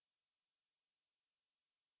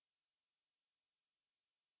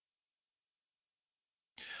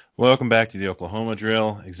Welcome back to the Oklahoma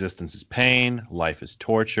Drill. Existence is pain, life is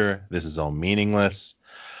torture. This is all meaningless.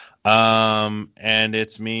 And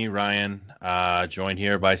it's me, Ryan, joined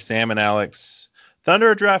here by Sam and Alex.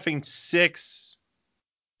 Thunder are drafting six.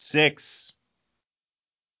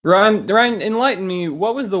 Ryan, enlighten me.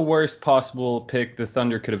 What was the worst possible pick the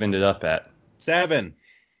Thunder could have ended up at? 7. I mean,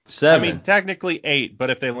 7. technically 8, but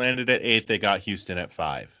if they landed at 8, they got Houston at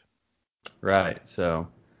 5. Right. So,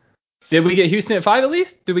 did we get Houston at 5 at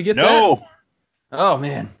least? Did we get that? No! Oh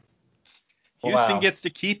man. Houston Wow. gets to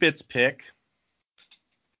keep its pick.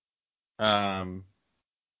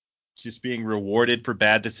 Just being rewarded for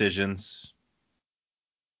bad decisions.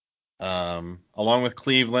 Along with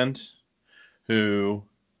Cleveland, who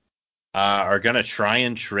are going to try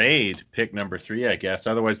and trade pick number 3, I guess.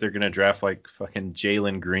 Otherwise, they're going to draft like fucking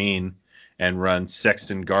Jalen Green and run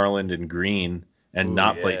Sexton, Garland, and Green and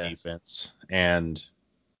not play defense. And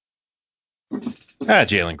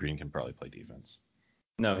Jalen Green can probably play defense.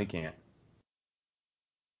 No, he can't.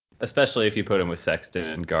 Especially if you put him with Sexton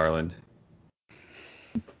and Garland.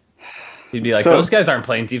 He'd be like, those guys aren't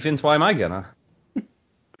playing defense. Why am I gonna?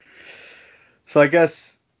 So I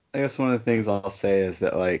guess one of the things I'll say is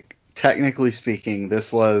that, like, technically speaking,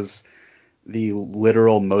 this was the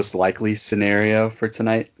literal most likely scenario for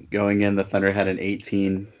tonight. Going in, the Thunder had an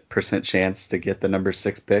 18% chance to get the number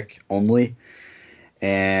 6 pick only.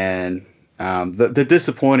 And the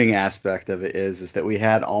disappointing aspect of it is that we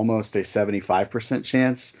had almost a 75%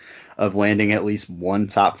 chance of landing at least one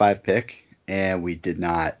top 5 pick, and we did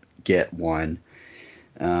not get one.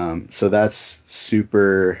 So that's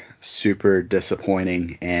super, super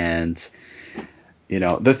disappointing. And, you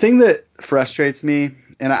know, the thing that frustrates me,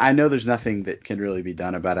 and I know there's nothing that can really be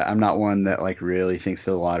done about it. I'm not one that, like, really thinks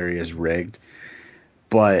the lottery is rigged.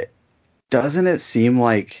 But doesn't it seem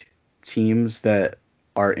like teams that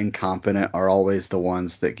are incompetent are always the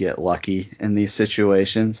ones that get lucky in these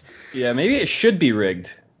situations? Yeah, maybe it should be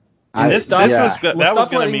rigged. That was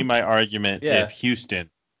going to be my argument if Houston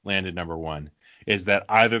landed number 1, is that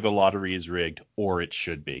either the lottery is rigged or it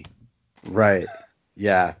should be. Right.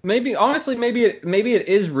 Yeah. Maybe it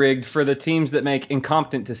is rigged for the teams that make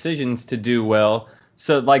incompetent decisions to do well.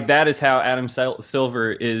 So, like, that is how Adam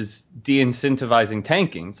Silver is de-incentivizing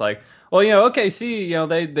tanking. It's like, well,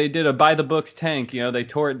 OKC, they did a by-the-books tank. They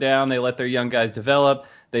tore it down. They let their young guys develop.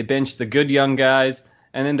 They benched the good young guys,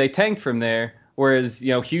 and then they tanked from there. Whereas,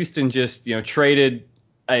 Houston just, traded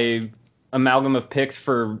a amalgam of picks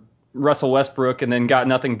for Russell Westbrook and then got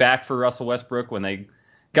nothing back for Russell Westbrook when they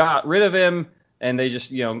got rid of him, and they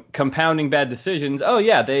just, compounding bad decisions. Oh,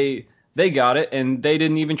 yeah, they got it, and they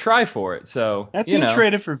didn't even try for it. So that team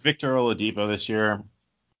traded for Victor Oladipo this year.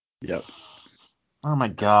 Yep. Oh my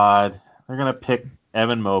God, they're gonna pick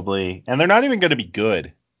Evan Mobley, and they're not even gonna be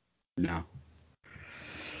good. No.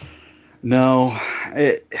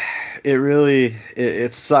 It really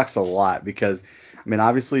sucks a lot because, I mean,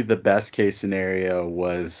 obviously the best case scenario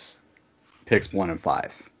was picks 1 and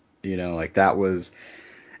 5. Like, that was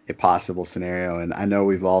a possible scenario, and I know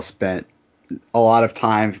we've all spent a lot of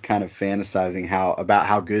time kind of fantasizing about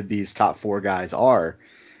how good these top 4 guys are,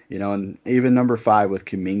 and even number 5 with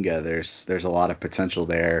Kuminga, there's a lot of potential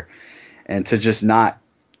there, and to just not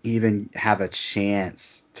even have a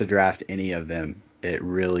chance to draft any of them, it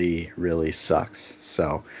really, really sucks.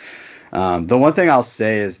 So the one thing I'll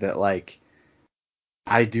say is that, like,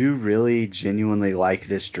 I do really genuinely like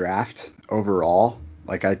this draft overall.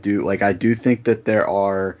 I do think that there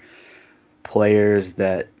are players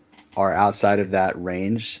that are outside of that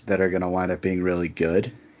range that are going to wind up being really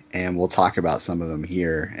good, and we'll talk about some of them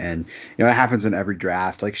here. And it happens in every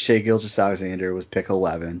draft. Like, Shai Gilgeous-Alexander was pick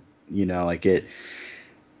 11.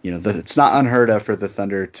 It's not unheard of for the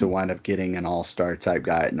Thunder to wind up getting an all-star type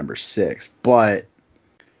guy at number 6, but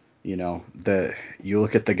you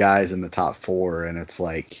look at the guys in the top 4, and it's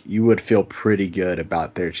like you would feel pretty good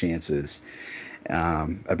about their chances,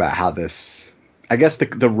 about how this. I guess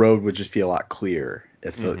the road would just be a lot clearer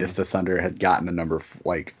if the Thunder had gotten the number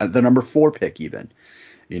 4 pick even.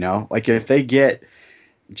 Like, if they get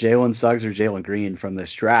Jalen Suggs or Jalen Green from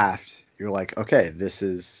this draft, you're like, okay,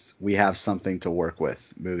 we have something to work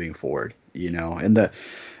with moving forward. And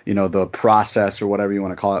the process or whatever you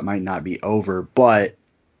want to call it might not be over, but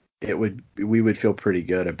we would feel pretty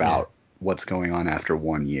good about what's going on after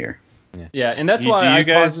 1 year. Yeah, and that's why. Do you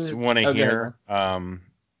guys want to hear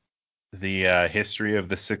the history of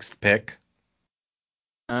the 6th pick?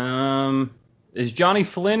 Is Johnny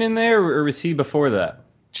Flynn in there, or was he before that?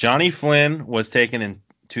 Johnny Flynn was taken in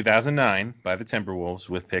 2009 by the Timberwolves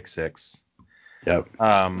with pick 6. Yep.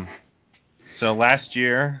 So last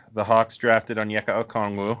year the Hawks drafted Onyeka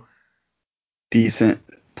Okongwu. Decent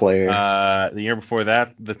player. The year before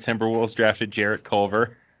that, the Timberwolves drafted Jarrett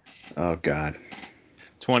Culver. Oh God.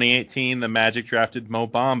 2018, the Magic drafted Mo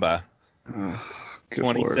Bamba. Oh, good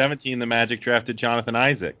Lord. 2017, the Magic drafted Jonathan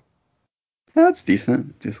Isaac. That's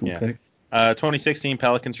decent. Decent Yeah. pick. 2016,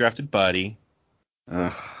 Pelicans drafted Buddy.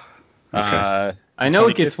 Ugh. Okay. I know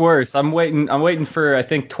it gets worse. I'm waiting for, I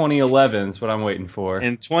think 2011 is what I'm waiting for.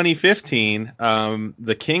 In 2015,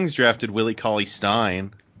 the Kings drafted Willie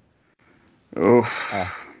Cauley-Stein.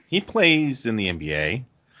 Oh. He plays in the NBA.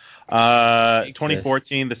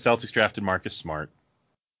 2014, the Celtics drafted Marcus Smart.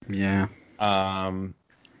 Yeah.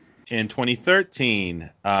 In 2013,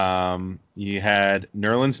 you had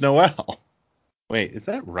Nerlens Noel. Wait, is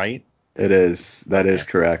that right? It is. That is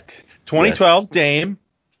correct. 2012, Dame.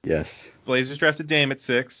 Yes. Blazers drafted Dame at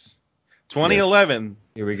 6. 2011. Yes.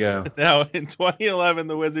 Here we go. Now, in 2011,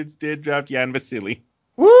 the Wizards did draft Jan Vasily.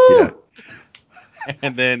 Woo! Yeah.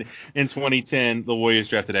 And then in 2010, the Warriors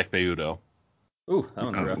drafted Ekpe Udoh. Ooh, that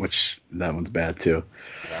one's rough. That one's bad too.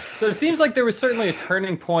 Yeah. So it seems like there was certainly a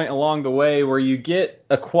turning point along the way where you get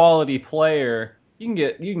a quality player. You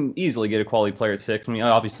can easily get a quality player at 6. I mean, I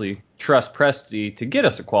obviously trust Presti to get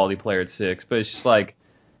us a quality player at 6, but it's just like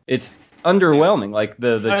it's underwhelming. Like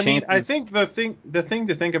the chances. Mean, I think the thing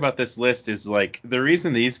to think about this list is like the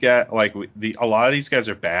reason these guys a lot of these guys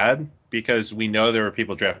are bad because we know there were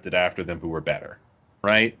people drafted after them who were better,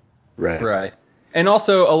 right? Right. And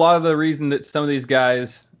also a lot of the reason that some of these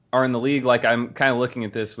guys are in the league, like I'm kind of looking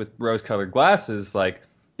at this with rose-colored glasses, like,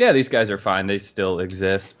 yeah, these guys are fine. They still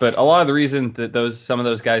exist. But a lot of the reason that some of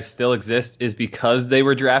those guys still exist is because they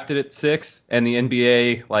were drafted at 6 and the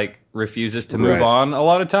NBA like refuses to move on a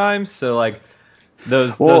lot of times. So like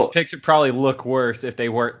those picks would probably look worse if they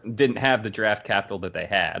didn't have the draft capital that they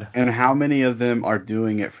had. And how many of them are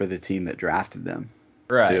doing it for the team that drafted them?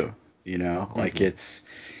 Right. Too, you know, like it's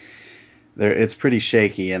pretty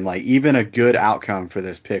shaky, and like even a good outcome for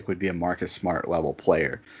this pick would be a Marcus Smart level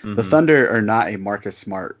player. Mm-hmm. The Thunder are not a Marcus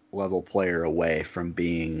Smart level player away from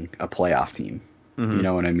being a playoff team. Mm-hmm. You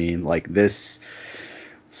know what I mean? Like this.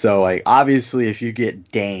 So like obviously if you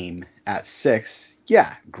get Dame at 6,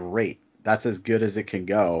 yeah, great. That's as good as it can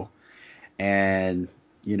go. And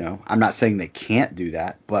you know, I'm not saying they can't do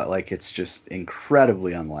that, but like it's just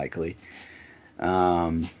incredibly unlikely.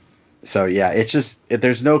 So yeah,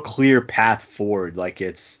 there's no clear path forward. Like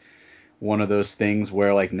it's one of those things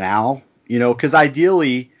where like now, you know, because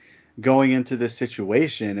ideally going into this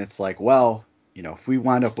situation, it's like, well, you know, if we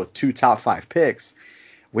wind up with 2 top 5 picks,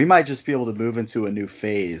 we might just be able to move into a new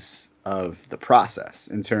phase of the process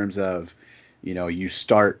in terms of, you know, you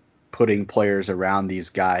start putting players around these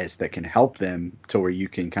guys that can help them to where you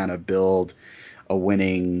can kind of build a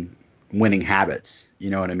winning habits. You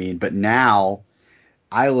know what I mean? But now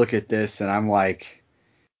I look at this and I'm like,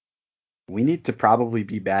 we need to probably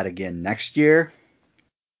be bad again next year.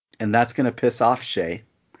 And that's going to piss off Shea,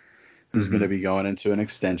 who's going to be going into an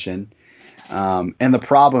extension. And the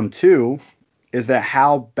problem, too, is that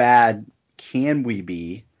how bad can we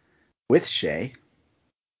be with Shea?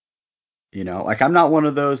 You know, like I'm not one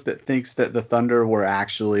of those that thinks that the Thunder were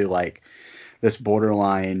actually like this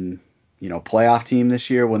borderline, you know, playoff team this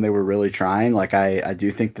year when they were really trying. Like I do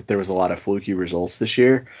think that there was a lot of fluky results this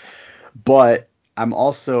year, but I'm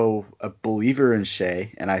also a believer in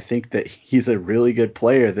Shea, and I think that he's a really good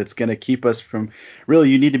player that's going to keep us from really,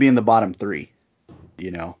 you need to be in the bottom 3,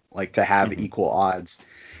 you know, like to have equal odds.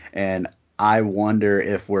 And I wonder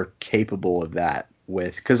if we're capable of that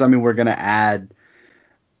because I mean, we're going to add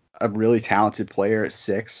a really talented player at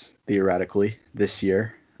 6 theoretically this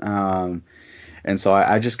year. And so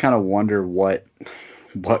I just kind of wonder what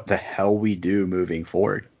the hell we do moving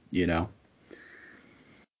forward, you know?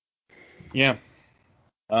 Yeah.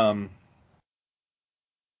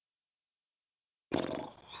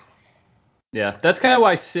 Yeah, that's kind of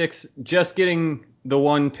why 6, just getting the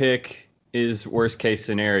 1 pick is worst case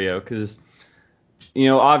scenario. Because, you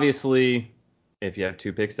know, obviously, if you have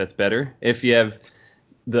 2 picks, that's better.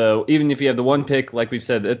 Even if you have the 1 pick, like we've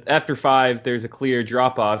said, after 5, there's a clear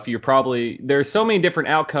drop off. There's so many different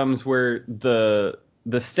outcomes where the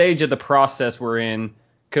stage of the process we're in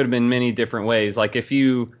could have been many different ways. Like if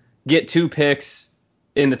you get 2 picks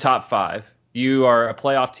in the top 5, you are a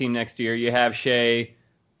playoff team next year. You have Shea,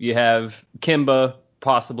 you have Kimba,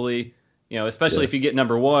 possibly, you know, especially if you get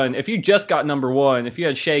number 1. If you just got number 1, if you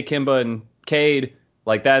had Shea, Kimba, and Cade,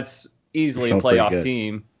 like that's easily a playoff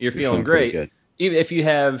team. You're feeling great. Even if you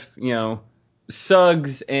have, you know,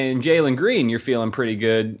 Suggs and Jalen Green, you're feeling pretty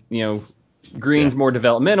good. You know, Green's more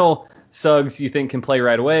developmental. Suggs, you think, can play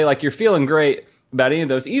right away. Like, you're feeling great about any of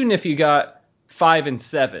those. Even if you got 5 and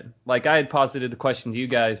 7. Like, I had posited the question to you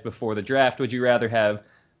guys before the draft. Would you rather have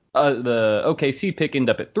the OKC pick end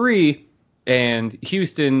up at 3, and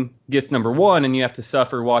Houston gets number 1, and you have to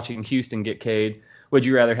suffer watching Houston get Cade, would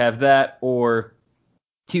you rather have that or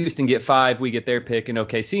Houston get 5, we get their pick, and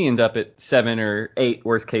OKC end up at 7 or 8,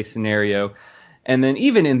 worst case scenario? And then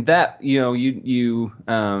even in that, you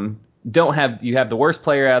don't have you have the worst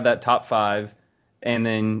player out of that top 5, and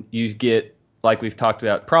then you get, like we've talked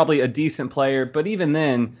about, probably a decent player, but even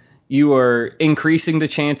then you are increasing the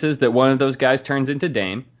chances that one of those guys turns into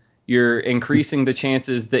Dame. You're increasing the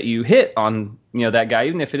chances that you hit on that guy,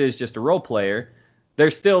 even if it is just a role player.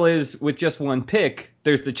 There still is, with just one pick,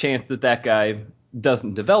 there's the chance that that guy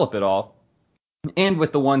doesn't develop at all. And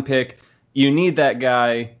with the one pick, you need that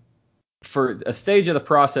guy for a stage of the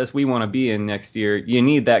process we want to be in next year. You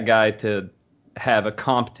need that guy to have a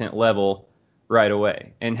competent level right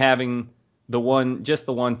away. And having just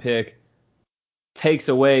the one pick takes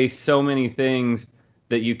away so many things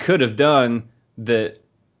that you could have done that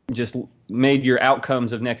just made your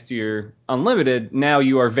outcomes of next year unlimited. Now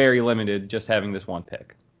you are very limited just having this one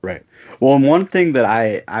pick. Right. Well, and one thing that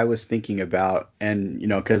I was thinking about, and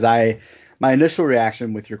because my initial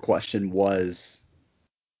reaction with your question was,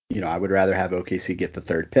 I would rather have OKC get the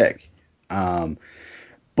 3rd pick.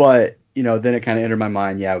 But then it kind of entered my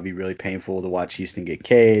mind, yeah, it would be really painful to watch Houston get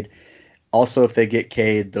Cade. Also, if they get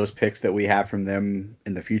Cade, those picks that we have from them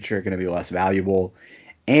in the future are going to be less valuable.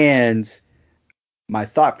 And my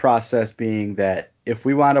thought process being that if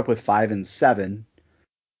we wound up with 5 and 7,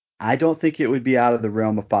 I don't think it would be out of the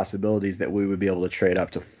realm of possibilities that we would be able to trade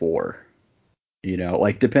up to 4.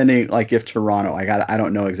 Depending, if Toronto, I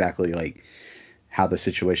don't know exactly how the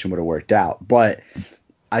situation would have worked out, but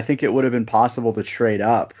I think it would have been possible to trade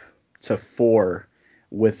up to 4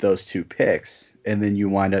 with those 2 picks, and then you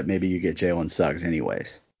wind up, maybe you get Jalen Suggs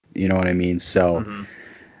anyways. You know what I mean? So,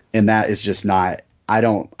 and that is just not. I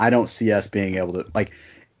don't see us being able to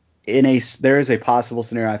there is a possible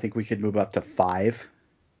scenario I think we could move up to 5,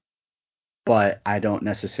 but I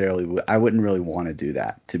wouldn't really want to do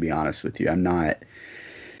that, to be honest with you. I'm not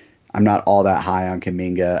all that high on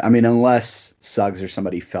Kuminga. I mean, unless Suggs or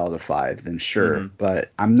somebody fell to 5, then sure.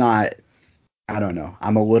 But I'm not. I don't know.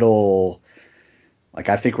 I'm a little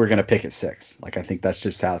I think we're gonna pick at 6. I think that's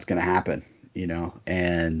just how it's gonna happen,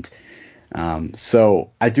 And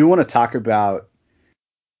so I do want to talk about.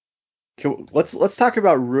 Let's talk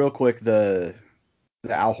about real quick the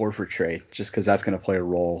Al Horford trade, just because that's gonna play a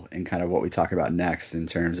role in kind of what we talk about next in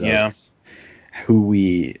terms of who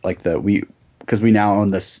we because we now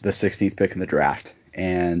own the 16th pick in the draft.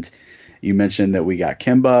 And you mentioned that we got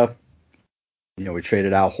Kemba, we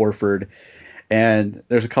traded Al Horford, and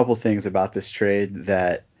there's a couple things about this trade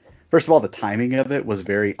that, first of all, the timing of it was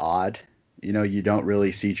very odd. You don't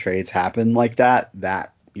really see trades happen like that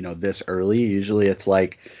this early. Usually it's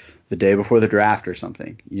the day before the draft or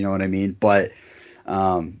something, you know what I mean? But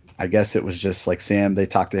I guess it was just Sam, they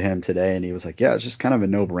talked to him today and he was yeah, it's just kind of a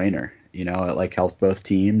no-brainer. It helped both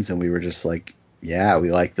teams, and we were just yeah, we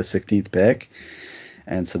like the 16th pick.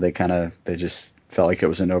 And so they just felt like it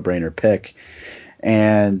was a no-brainer pick.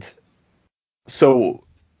 And so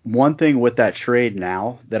one thing with that trade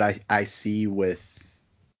now that I see with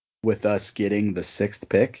us getting the 6th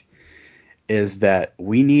pick is that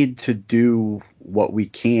we need to do what we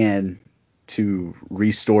can to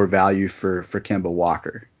restore value for Kemba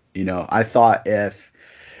Walker. I thought if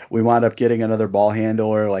we wound up getting another ball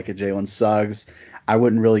handler like a Jalen Suggs, I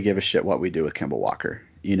wouldn't really give a shit what we do with Kemba Walker.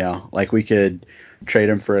 We could trade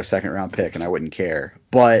him for a 2nd round pick and I wouldn't care.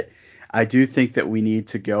 But I do think that we need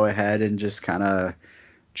to go ahead and just kind of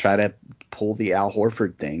try to pull the Al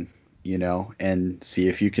Horford thing, and see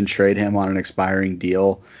if you can trade him on an expiring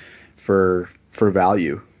deal for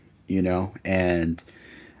value, and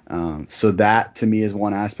so that to me is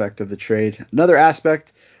one aspect of the trade. Another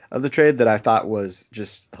aspect of the trade that I thought was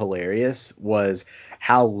just hilarious was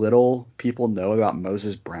how little people know about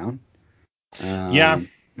Moses Brown. Yeah.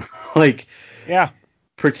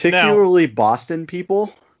 Particularly now, Boston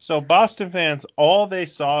people. So Boston fans, all they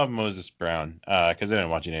saw of Moses Brown, because they didn't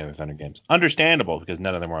watch any of the Thunder games, understandable because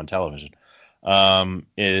none of them were on television,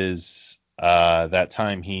 is that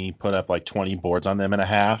time he put up 20 boards on them in a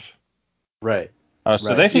half. Right.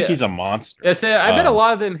 So they think he's a monster. Yeah, so I bet a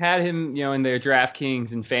lot of them had him, in their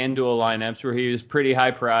DraftKings and FanDuel lineups where he was pretty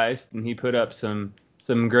high priced and he put up some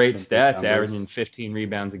great stats, averaging 15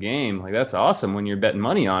 rebounds a game. That's awesome when you're betting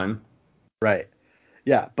money on him. Right.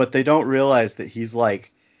 Yeah, but they don't realize that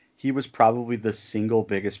he was probably the single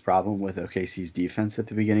biggest problem with OKC's defense at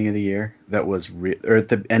the beginning of the year. That was or at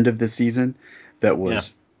the end of the season, that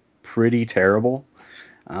was pretty terrible.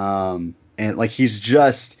 And he's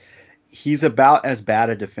just he's about as bad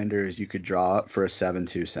a defender as you could draw up for a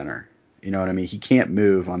 7-2 center. You know what I mean? He can't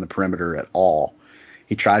move on the perimeter at all.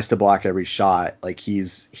 He tries to block every shot. Like he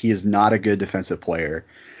is not a good defensive player.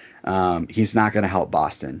 He's not going to help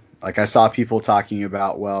Boston. Like I saw people talking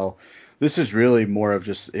about, well, this is really more of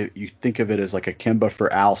just you think of it as like a Kemba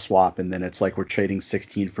for Al swap, and then it's like we're trading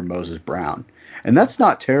 16 for Moses Brown, and that's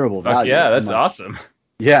not terrible Fuck value. yeah, that's awesome.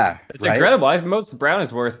 Yeah, It's right. incredible. Moses Brown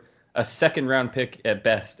is worth a second round pick at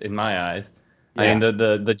best in my eyes. I Yeah, mean,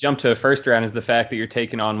 the jump to a first round is the fact that you're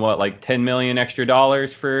taking on what, like $10 million extra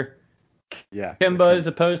dollars for yeah, for Kemba as Kemba.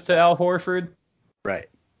 opposed to Al Horford. Right.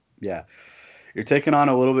 Yeah, you're taking on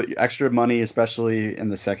a little bit extra money, especially in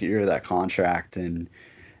the second year of that contract, and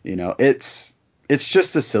it's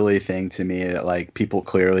just a silly thing to me that like people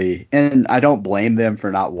clearly, and I don't blame them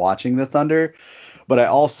for not watching the Thunder, but I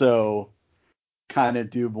also kind of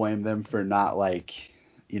do blame them for not like,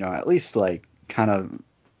 at least like kind of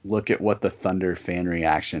look at what the Thunder fan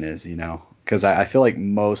reaction is, because I feel like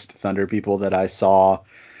most Thunder people that I saw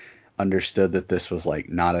understood that this was like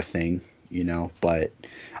not a thing, but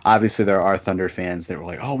obviously there are Thunder fans that were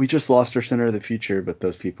like, oh, we just lost our center of the future, but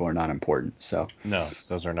those people are not important. So, No,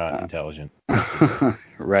 those are not intelligent.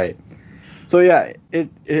 right. So yeah,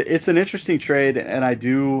 it's an interesting trade, and I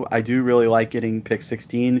do really like getting pick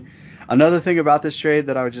 16. Another thing about this trade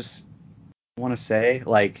that I would just want to say,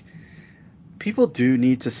 like, people do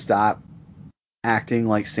need to stop acting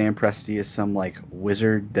like Sam Presti is some like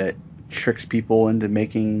wizard that tricks people into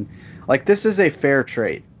making, like, this is a fair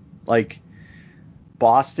trade. Like,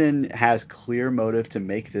 Boston has clear motive to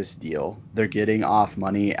make this deal. They're getting off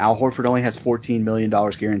money. Al Horford only has $14 million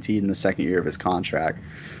guaranteed in the second year of his contract.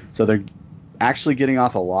 So they're actually getting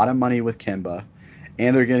off a lot of money with Kemba,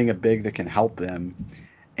 and they're getting a big that can help them.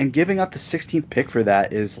 And giving up the 16th pick for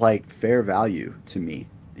that is like fair value to me.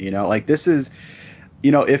 Like this is,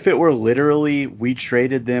 if it were literally we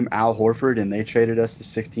traded them Al Horford and they traded us the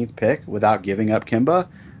 16th pick without giving up Kemba,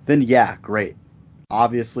 then yeah, great.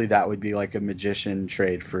 Obviously that would be like a magician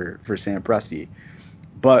trade for Sam Presti.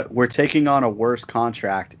 But we're taking on a worse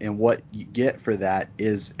contract, and what you get for that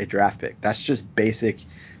is a draft pick. That's just basic.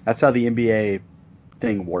 That's how the NBA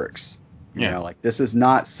thing works. Yeah. Like this is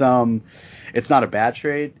not it's not a bad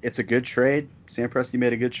trade. It's a good trade. Sam Presti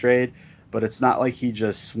made a good trade, but it's not like he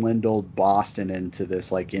just swindled Boston into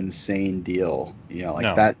this like insane deal.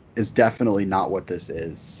 No. That is definitely not what this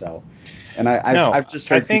is. So, and No, I've just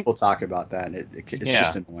I heard think, people talk about that, and it's yeah.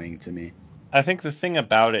 just annoying to me. I think the thing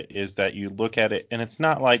about it is that you look at it, and it's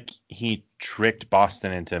not like he tricked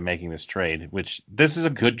Boston into making this trade, which this is a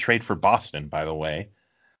good trade for Boston, by the way.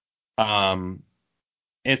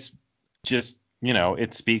 It's just,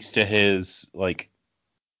 it speaks to his like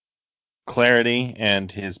clarity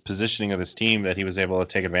and his positioning of this team that he was able to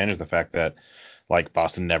take advantage of the fact that like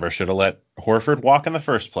Boston never should have let Horford walk in the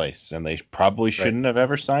first place, and they probably Right. shouldn't have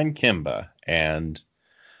ever signed Kimba. And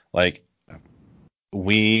like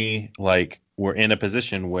we like were in a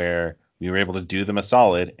position where we were able to do them a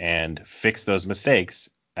solid and fix those mistakes,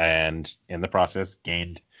 and in the process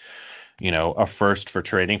gained, a first for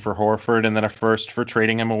trading for Horford and then a first for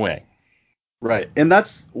trading him away. Right. And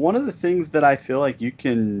that's one of the things that I feel like you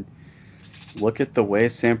can look at the way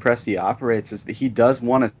Sam Presti operates is that he does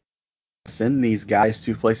want to send these guys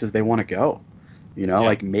to places they want to go. Yeah.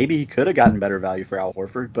 Like maybe he could have gotten better value for Al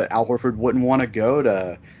Horford, but Al Horford wouldn't want to go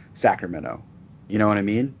to Sacramento. You know what I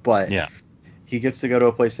mean? But Yeah. he gets to go to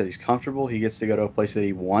a place that he's comfortable. He gets to go to a place that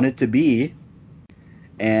he wanted to be,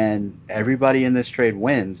 and everybody in this trade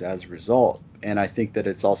wins as a result. And I think that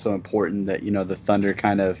it's also important that, the Thunder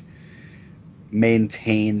kind of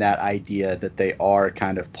maintain that idea that they are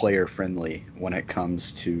kind of player friendly when it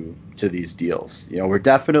comes to these deals. We're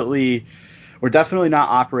definitely not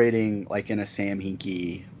operating like in a Sam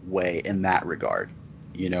Hinkie way in that regard.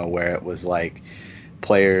 Where it was like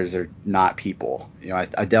players are not people.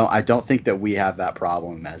 I don't think that we have that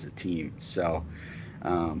problem as a team. So,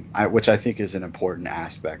 which I think is an important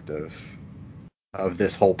aspect of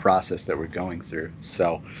this whole process that we're going through.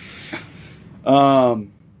 So,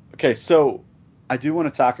 okay, so I do want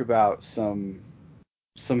to talk about some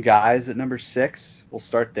guys at number 6. We'll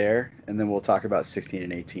start there, and then we'll talk about 16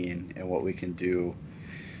 and 18 and what we can do.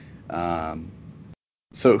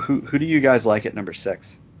 So who do you guys like at number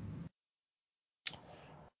 6?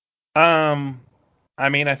 I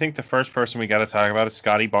mean, I think the first person we got to talk about is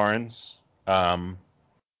Scotty Barnes,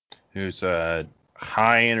 who's a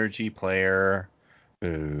high energy player,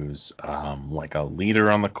 who's like a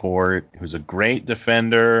leader on the court, who's a great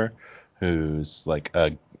defender, who's like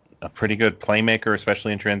a pretty good playmaker,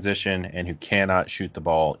 especially in transition, and who cannot shoot the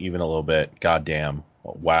ball even a little bit. Goddamn.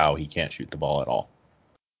 Wow, he can't shoot the ball at all.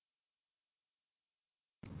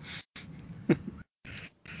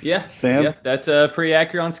 Yeah, Sam? yeah, that's pretty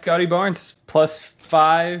accurate on Scotty Barnes.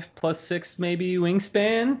 +5, +6 maybe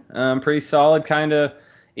wingspan. Pretty solid. Kind of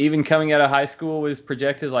even coming out of high school was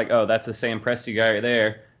projected as like, oh, that's a Sam Presti guy right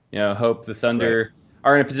there. Hope the Right. Thunder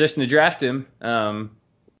are in a position to draft him.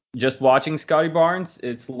 Just watching Scotty Barnes,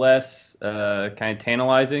 it's less kind of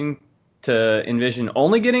tantalizing to envision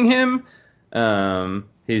only getting him.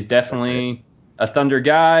 He's Right. definitely a Thunder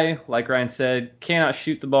guy. Like Ryan said, cannot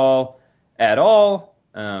shoot the ball at all.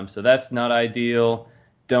 So that's not ideal.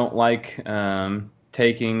 Don't like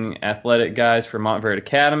taking athletic guys from Montverde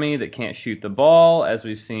Academy that can't shoot the ball, as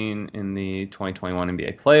we've seen in the 2021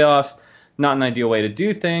 NBA playoffs. Not an ideal way to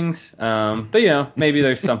do things, but maybe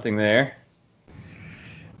there's something there.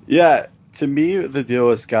 Yeah, to me, the deal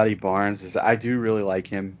with Scotty Barnes is I do really like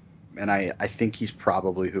him, and I think he's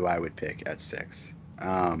probably who I would pick at 6.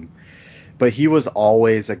 But he was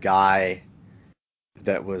always a guy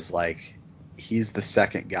that was like, he's the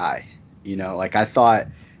second guy. Like I thought,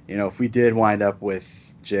 if we did wind up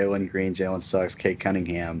with Jalen Green, Jalen Suggs, Kate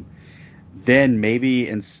Cunningham, then maybe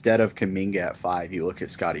instead of Kuminga at 5, you look at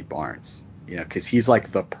Scotty Barnes, because he's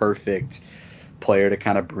like the perfect player to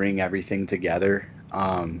kind of bring everything together.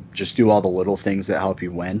 Just do all the little things that help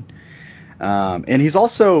you win. And he's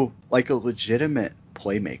also like a legitimate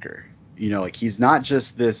playmaker. Like he's not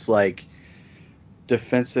just this like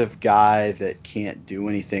defensive guy that can't do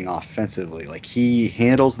anything offensively. Like he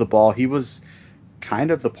handles the ball. He was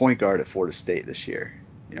kind of the point guard at Florida State this year.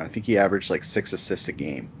 I think he averaged like 6 assists a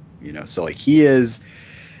game. So like he is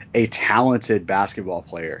a talented basketball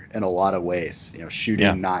player in a lot of ways. Yeah.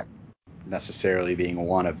 Shooting not necessarily being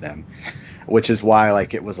one of them, which is why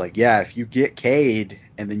like it was like, yeah, if you get Cade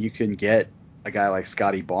and then you can get a guy like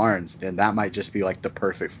Scotty Barnes, then that might just be like the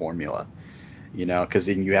perfect formula. Because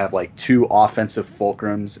then you have like 2 offensive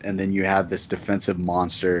fulcrums and then you have this defensive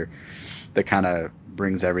monster that kind of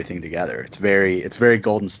brings everything together. It's very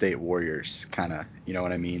Golden State Warriors kind of, you know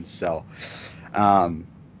what I mean? So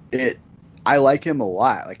I like him a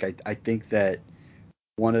lot. Like I think that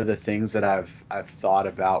one of the things that I've thought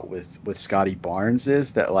about with Scotty Barnes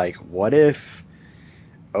is that like, what if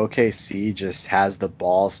OKC just has the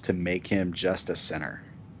balls to make him just a center?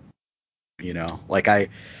 Like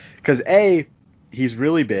because he's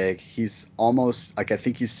really big. He's almost like, I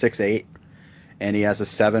think he's 6'8", and he has a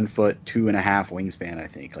 7'2.5" wingspan. I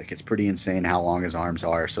think like it's pretty insane how long his arms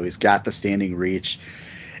are. So he's got the standing reach,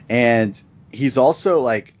 and he's also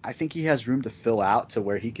like, I think he has room to fill out to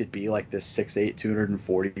where he could be like this 6'8",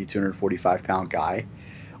 245 pound guy,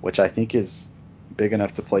 which I think is big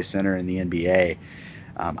enough to play center in the NBA.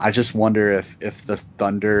 I just wonder if the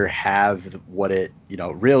Thunder have what it,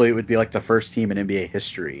 really it would be like the first team in NBA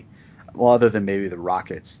history, well, other than maybe the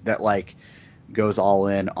Rockets, that like goes all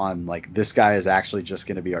in on like, this guy is actually just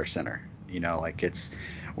going to be our center. Like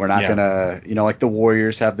we're not Yeah. going to, like the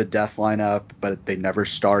Warriors have the death lineup, but they never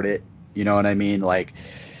start it. You know what I mean? Like,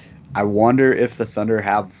 I wonder if the Thunder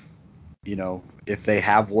have, if they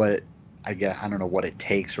have what, I guess, I don't know what it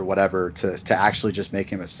takes or whatever to actually just make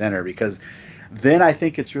him a center, because then I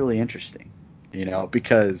think it's really interesting,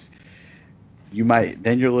 because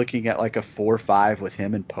then you're looking at like a 4-5 with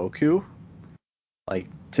him and Poku. Like,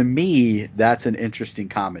 to me, that's an interesting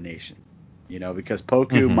combination, because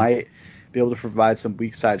Poku Mm-hmm. might be able to provide some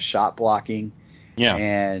weak side shot blocking, Yeah.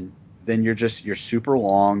 and then you're super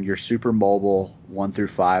long, you're super mobile,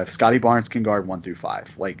 1-5. Scotty Barnes can guard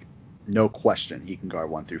 1-5, like no question, he can guard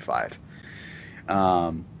 1-5.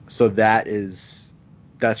 So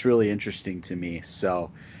that's really interesting to me.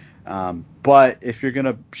 So, but if you're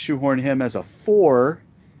gonna shoehorn him as a 4,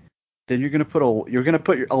 then you're gonna put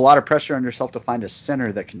a lot of pressure on yourself to find a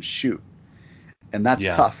center that can shoot, and that's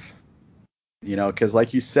Yeah. tough. Because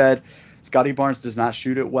like you said, Scotty Barnes does not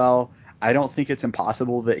shoot it well. I don't think it's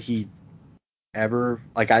impossible that he ever,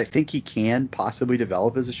 like, I think he can possibly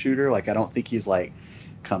develop as a shooter. Like, I don't think he's like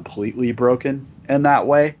completely broken in that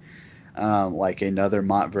way, like another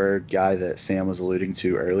Montverde guy that Sam was alluding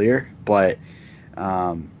to earlier. But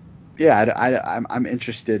yeah, I'm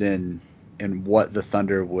interested in what the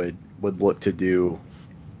Thunder would look to do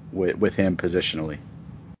with him positionally.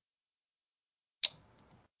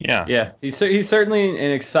 Yeah. Yeah, he's certainly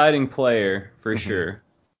an exciting player for Mm-hmm. sure.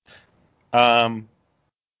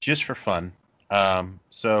 Just for fun.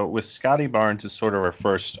 So with Scotty Barnes is sort of our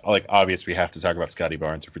first, like, obvious we have to talk about Scotty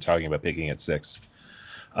Barnes if we're talking about picking at 6.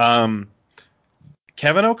 Kevin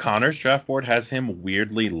O'Connor's draft board has him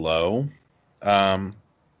weirdly low.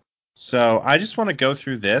 So I just want to go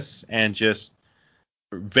through this and just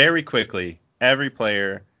very quickly, every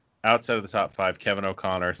player outside of the top 5 Kevin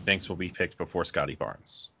O'Connor thinks will be picked before Scotty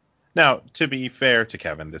Barnes. Now, to be fair to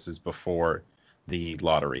Kevin, this is before the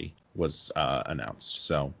lottery was announced,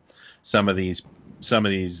 so some of these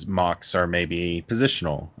mocks are maybe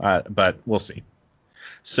positional, but we'll see.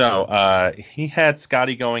 So he had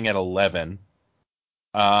Scotty going at 11.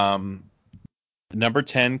 Number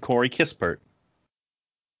 10, Corey Kispert.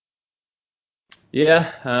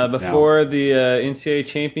 Yeah, before the NCAA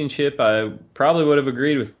championship, I probably would have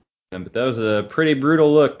agreed with him, but that was a pretty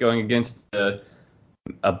brutal look going against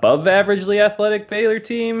above averagely athletic Baylor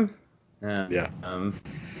team. Yeah.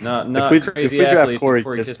 Not If crazy we draft athletes. Corey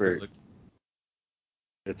Corey Kispert,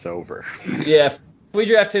 it's over. Yeah, if we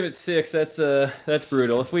draft him at 6, that's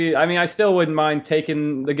brutal. I still wouldn't mind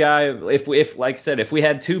taking the guy if like I said, if we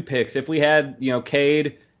had 2 picks, if we had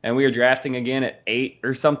Cade and we were drafting again at 8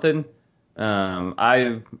 or something,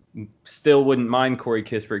 I still wouldn't mind Corey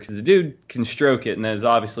Kispert because the dude can stroke it and that is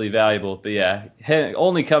obviously valuable. But yeah,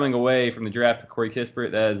 only coming away from the draft of Corey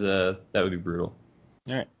Kispert, that would be brutal.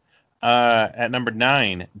 All right. At number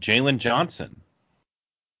 9, Jalen Johnson.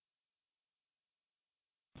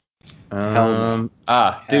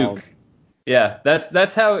 Duke. Yeah,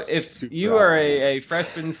 that's how if Super you are out. a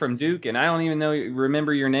freshman from Duke and I don't even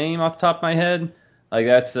remember your name off the top of my head, like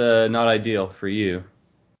that's not ideal for you.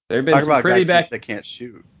 There've been Talk some about pretty guy that can't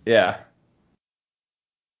shoot. Yeah.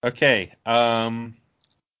 Okay. Number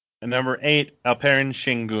 8, Alperen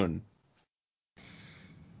Şengün.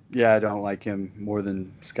 Yeah, I don't like him more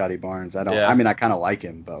than Scotty Barnes. I don't. Yeah. I mean, I kind of like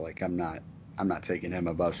him, but like I'm not taking him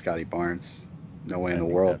above Scotty Barnes. No way in the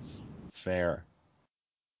world. That's fair.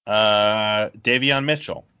 Davion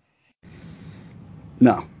Mitchell.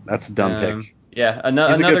 No, that's a dumb pick. Yeah, He's a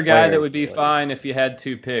another good guy player, that would be but, like, fine if you had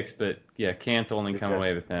 2 picks, but yeah, can't only come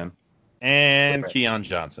away with him. And Right. Keon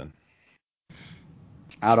Johnson.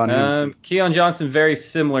 Out on him too. Keon Johnson very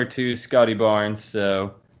similar to Scotty Barnes,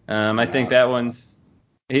 so I think that one's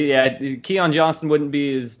Keon Johnson wouldn't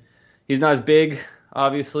be he's not as big,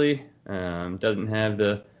 obviously. Doesn't have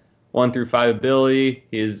the 1 through 5 ability.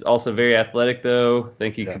 He is also very athletic though. I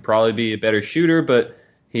think he could probably be a better shooter, but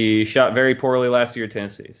he shot very poorly last year at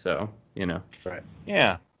Tennessee, so Right.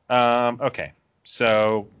 Yeah. Okay.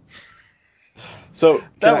 So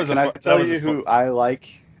can I tell you who I like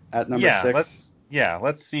at number 6?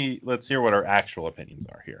 Let's hear what our actual opinions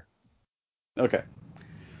are here. Okay.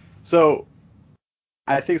 So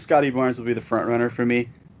I think Scotty Barnes will be the front runner for me.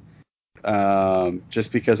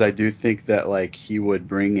 Just because I do think that like he would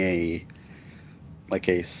bring a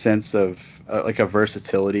sense of like a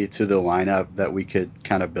versatility to the lineup that we could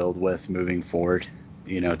kind of build with moving forward.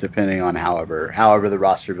 Depending on however the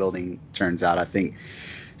roster building turns out, I think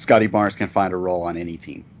Scotty Barnes can find a role on any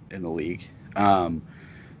team in the league.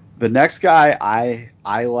 The next guy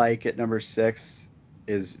I like at number 6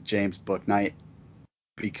 is James Bouknight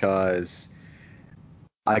because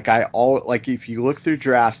if you look through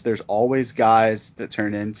drafts, there's always guys that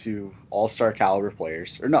turn into all-star caliber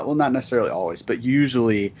players, or not necessarily always, but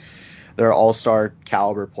usually they're all-star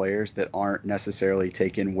caliber players that aren't necessarily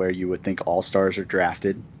taken where you would think all-stars are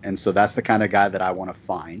drafted, and so that's the kind of guy that I want to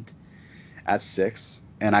find at 6,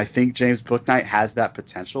 and I think James Bouknight has that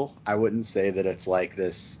potential. I wouldn't say that it's like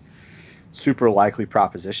this super likely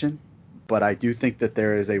proposition, but I do think that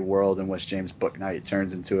there is a world in which James Bouknight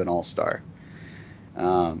turns into an all-star.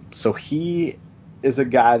 So he is a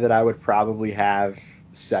guy that I would probably have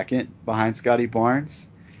second behind Scotty Barnes.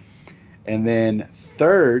 And then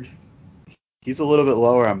third, he's a little bit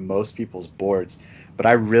lower on most people's boards, but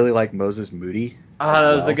I really like Moses Moody. That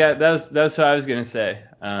was the guy. That's what I was gonna say.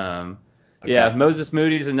 Yeah, Moses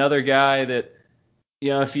Moody's another guy that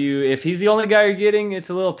if he's the only guy you're getting, it's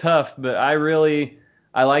a little tough. But I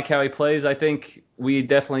like how he plays. I think we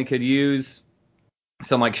definitely could use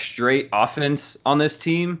some like straight offense on this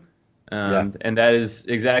team. And that is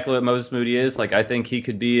exactly what Moses Moody is. Like I think he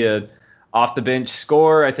could be a off the bench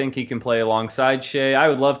scorer. I think he can play alongside Shea. I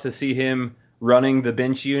would love to see him running the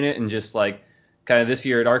bench unit and just like kind of this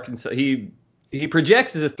year at Arkansas. He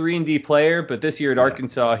projects as a 3-and-D player, but this year at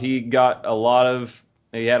Arkansas he had a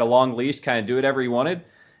long leash, kind of do whatever he wanted.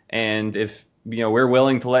 And if we're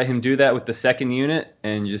willing to let him do that with the second unit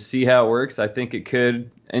and just see how it works, I think it could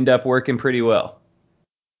end up working pretty well.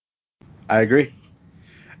 I agree.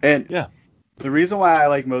 And the reason why I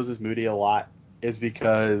like Moses Moody a lot is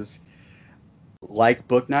because, like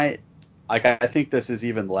Bouknight, like I think this is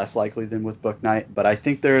even less likely than with Bouknight, but I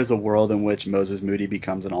think there is a world in which Moses Moody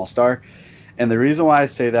becomes an all-star. And the reason why I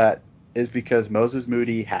say that is because Moses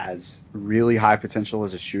Moody has really high potential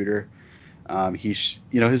as a shooter.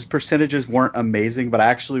 His percentages weren't amazing, but I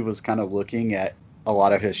actually was kind of looking at a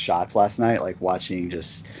lot of his shots last night, like watching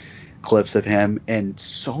just clips of him, and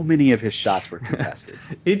so many of his shots were contested.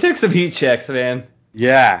 He took some heat checks, man.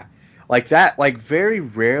 Yeah, like that, like very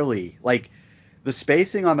rarely, like the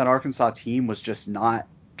spacing on that Arkansas team was just not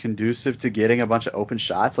conducive to getting a bunch of open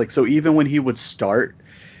shots. Like, so even when he would start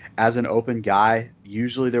as an open guy,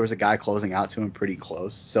 usually there was a guy closing out to him pretty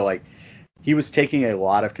close. So like he was taking a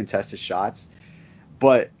lot of contested shots,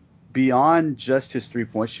 but beyond just his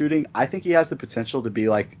 3-point shooting, I think he has the potential to be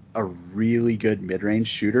like a really good mid-range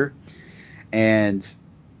shooter. And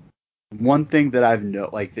one thing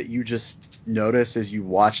that like that you just notice as you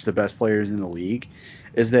watch the best players in the league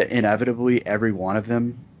is that inevitably every one of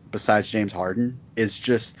them, besides James Harden, is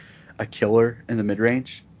just a killer in the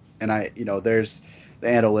mid-range. And there's the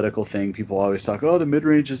analytical thing. People always talk, oh, the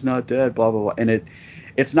mid-range is not dead, blah, blah, blah. And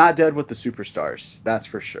it's not dead with the superstars. That's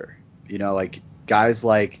for sure. Like guys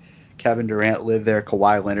like Kevin Durant live there,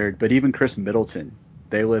 Kawhi Leonard, but even Chris Middleton,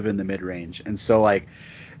 they live in the mid-range. And so like,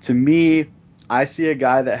 to me, I see a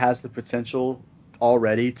guy that has the potential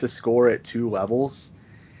already to score at 2 levels.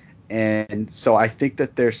 And so I think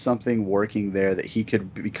that there's something working there that he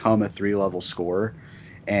could become a 3-level scorer.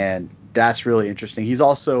 And that's really interesting. He's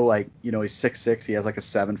also like, he's 6'6". He has like a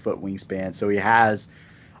 7-foot wingspan. So he has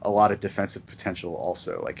a lot of defensive potential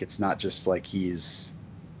also. Like it's not just like he's,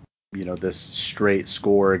 this straight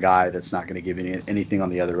scorer guy that's not going to give anything on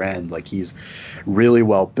the other end. Like he's really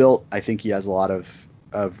well built. I think he has a lot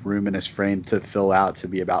of room in his frame to fill out to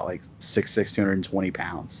be about like 6'6", 220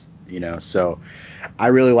 pounds, so I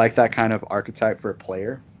really like that kind of archetype for a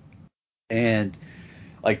player. And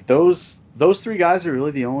like those 3 guys are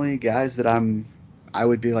really the only guys that I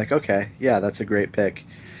would be like, okay, yeah, that's a great pick.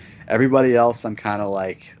 Everybody else, I'm kind of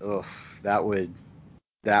like, ugh, that would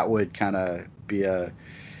kind of be a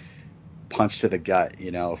punch to the gut,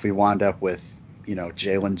 if we wound up with,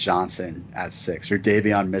 Jalen Johnson at 6 or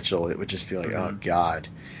Davion Mitchell, it would just be like, oh God,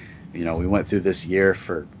 we went through this year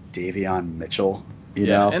for Davion Mitchell,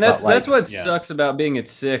 and that's what sucks about being at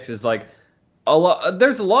 6 is like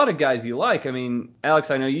there's a lot of guys you like. I mean,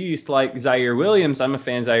 Alex, I know you used to like Zaire Williams. I'm a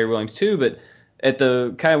fan of Zaire Williams too, but at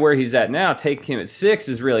the kind of where he's at now, taking him at 6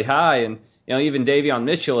 is really high. And, even Davion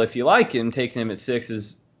Mitchell, if you like him, taking him at 6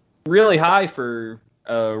 is really high for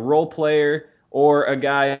a role player or a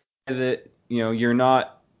guy that, you're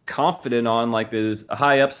not confident on, like there's a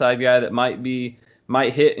high upside guy that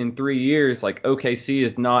might hit in 3 years. Like OKC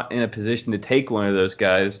is not in a position to take one of those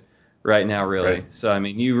guys right now, really. Right. So, I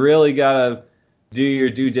mean, you really got to do your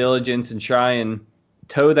due diligence and try and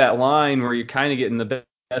toe that line where you're kind of getting the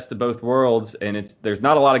best of both worlds. And there's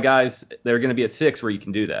not a lot of guys that are going to be at 6 where you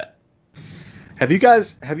can do that. Have you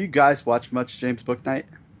guys watched much James Bouknight?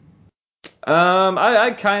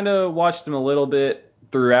 I kind of watched him a little bit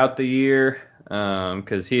throughout the year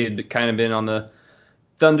because he had kind of been on the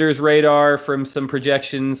Thunder's radar from some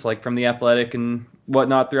projections, like from The Athletic and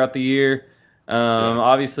whatnot throughout the year.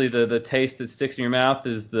 Obviously, the taste that sticks in your mouth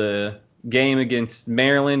is the game against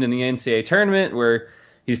Maryland in the NCAA tournament where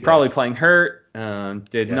he's probably playing hurt,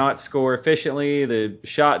 did not score efficiently. The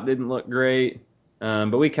shot didn't look great,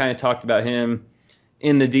 but we kind of talked about him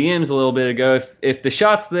in the DMs a little bit ago. If the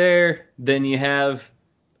shot's there, then you have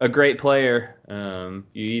a great player. You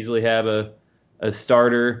easily have a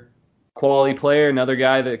starter quality player, another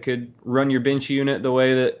guy that could run your bench unit the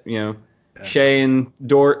way that, Shea and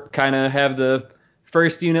Dort kind of have the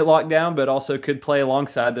first unit locked down, but also could play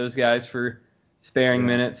alongside those guys for sparing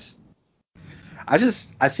minutes. I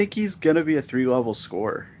think he's going to be a 3-level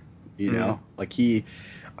scorer, like he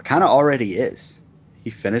kind of already is. He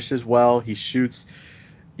finishes well. He shoots,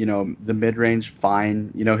 the mid-range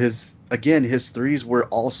fine. His threes were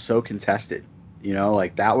all so contested,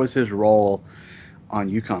 like that was his role on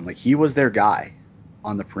UConn. Like he was their guy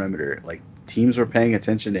on the perimeter. Like teams were paying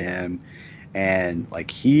attention to him, and like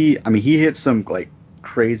he hit some like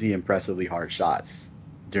crazy impressively hard shots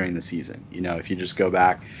during the season. If you just go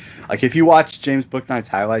back, like if you watch James Bouknight's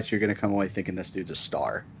highlights, you're going to come away thinking this dude's a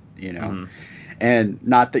star, and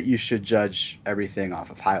not that you should judge everything off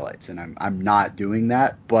of highlights, and I'm not doing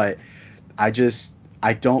that, but I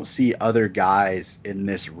don't see other guys in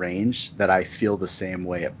this range that I feel the same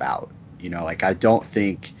way about. Like I don't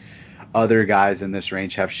think other guys in this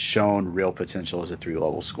range have shown real potential as a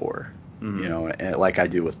 3-level scorer, like I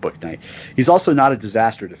do with Bouknight. He's also not a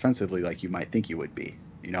disaster defensively like you might think he would be.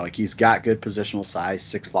 Like he's got good positional size,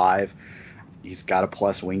 6'5". He's got a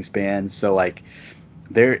plus wingspan. So like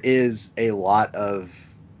there is a lot of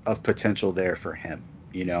potential there for him,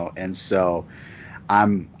 and so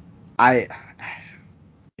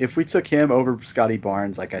if we took him over Scotty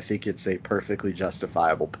Barnes, like I think it's a perfectly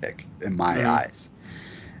justifiable pick in my eyes,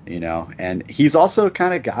 and he's also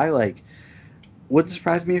kind of guy like wouldn't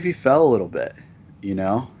surprise me if he fell a little bit,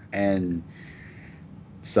 and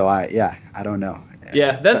so I don't know.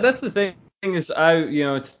 Yeah, that's the thing is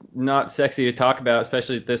it's not sexy to talk about,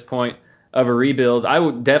 especially at this point of a rebuild. I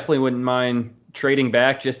would definitely wouldn't mind trading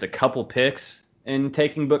back just a couple picks and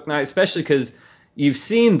taking Book Knight, especially because you've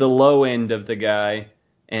seen the low end of the guy,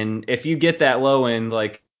 and if you get that low end,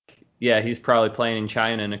 like yeah, he's probably playing in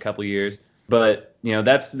China in a couple years, but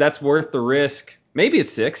that's worth the risk. Maybe at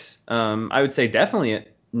 6. I would say definitely at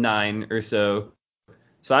 9 or so.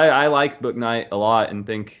 So I like Book Knight a lot and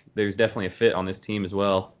think there's definitely a fit on this team as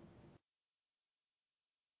well.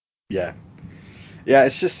 Yeah. Yeah,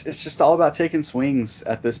 it's just all about taking swings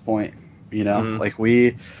at this point, Mm, Like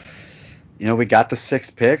we got the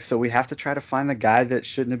 6th pick, so we have to try to find the guy that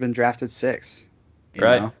shouldn't have been drafted 6,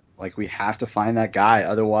 right. Like we have to find that guy.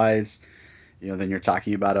 Otherwise, then you're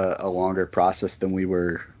talking about a longer process than we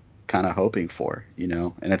were kind of hoping for,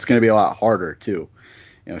 and it's going to be a lot harder too,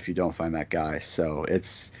 if you don't find that guy. So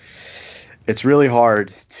it's really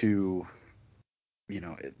hard to,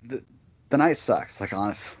 the night sucks, like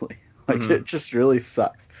honestly. Like Hmm. it just really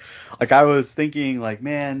sucks. Like I was thinking like,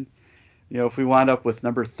 man, if we wind up with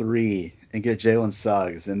number 3 and get Jalen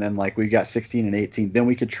Suggs, and then like we got 16 and 18, then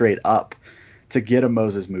we could trade up to get a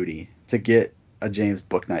Moses Moody, to get a James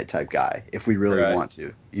Booknight type guy if we really Right. want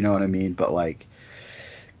to. You know what I mean? But like,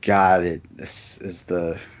 God, this is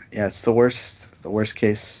it's the worst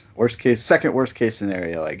case, second worst case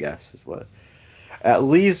scenario, I guess, is what. At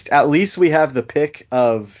least we have the pick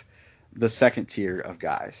of the second tier of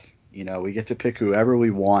guys. We get to pick whoever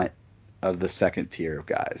we want of the second tier of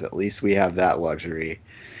guys. At least we have that luxury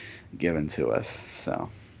given to us. So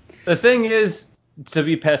The thing is, to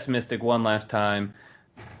be pessimistic one last time,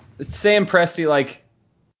 Sam Presti, like,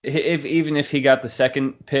 if even if he got the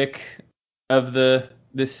second pick of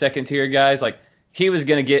this second tier guys, like he was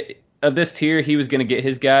gonna get of this tier, he was gonna get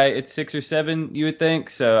his guy at 6 or 7, you would think.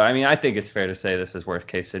 So I mean, I think it's fair to say this is worst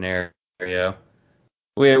case scenario.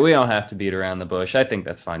 We don't have to beat around the bush. I think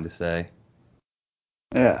that's fine to say.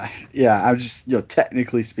 yeah, I'm just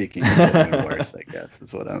technically speaking, it could have been worse. I guess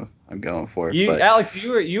is what I'm going for. But Alex,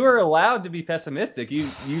 you are allowed to be pessimistic.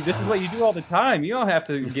 This is what you do all the time. You don't have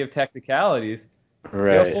to give technicalities. Go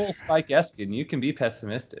right. full Spike Eskin. You can be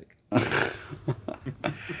pessimistic.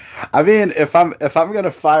 I mean, if I'm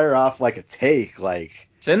gonna fire off like a take, like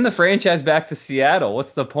Send the franchise back to Seattle.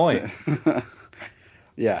 What's the point?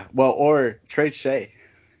 yeah, well, or trade Shea,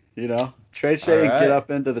 trade All Shea and get right.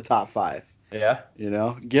 up into the top 5. Yeah.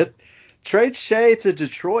 Get trade Shea to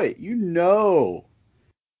Detroit. Their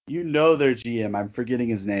GM. I'm forgetting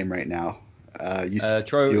his name right now.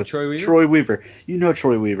 Troy Weaver. Troy Weaver.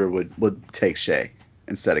 Troy Weaver would take Shea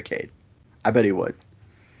instead of Cade. I bet he would.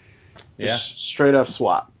 Yeah. Just straight up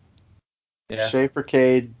swap. Yeah. Shea for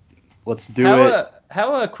Cade. Let's do it.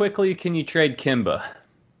 How quickly can you trade Kimba?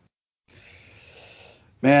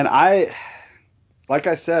 Man, like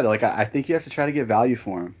I said, like I think you have to try to get value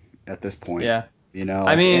for him at this point. Yeah. I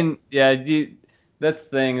Like mean, yeah. That's the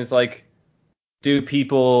thing is like, do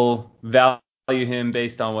people value him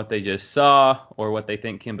based on what they just saw or what they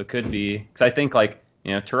think Kimba could be? Because I think like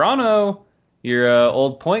Toronto, your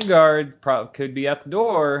old point guard could be at the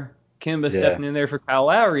door. Kimba yeah. stepping in there for Kyle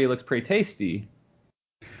Lowry looks pretty tasty.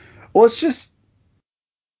 Well, it's just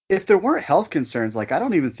if there weren't health concerns, like I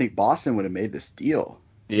don't even think Boston would have made this deal.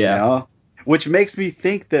 You Yeah. know, which makes me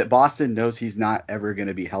think that Boston knows he's not ever going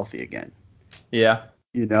to be healthy again. Yeah.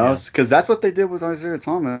 Yeah. Because that's what they did with Isaiah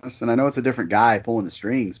Thomas, and I know it's a different guy pulling the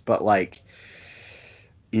strings, but like,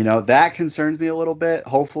 that concerns me a little bit.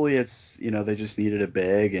 Hopefully, it's they just needed a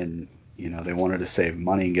big, and they wanted to save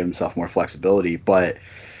money and give himself more flexibility. But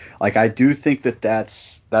like, I do think that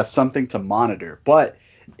that's something to monitor. But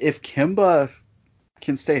if Kimba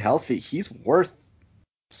can stay healthy, he's worth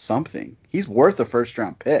something. He's worth a first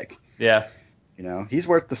round pick. Yeah. He's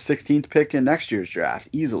worth the 16th pick in next year's draft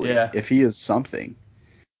easily Yeah. if he is something.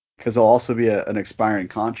 Because he'll also be an expiring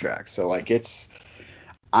contract. So like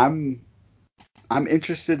I'm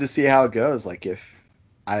interested to see how it goes. Like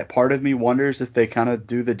part of me wonders if they kind of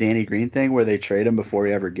do the Danny Green thing where they trade him before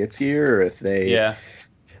he ever gets here, or if Yeah.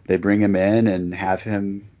 they bring him in and have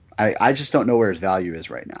him. I just don't know where his value is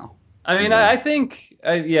right now. I mean, I think,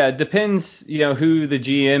 yeah, it depends, who the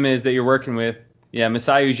GM is that you're working with. Yeah,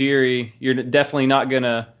 Masai Ujiri, you're definitely not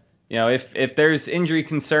gonna, if there's injury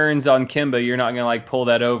concerns on Kimba, you're not gonna like pull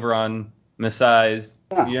that over on Masai's.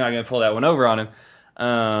 Yeah. You're not gonna pull that one over on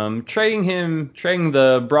him. Trading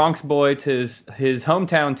the Bronx boy to his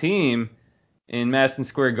hometown team in Madison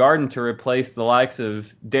Square Garden to replace the likes of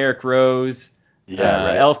Derrick Rose, Yeah,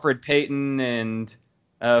 right. Elfrid Payton, and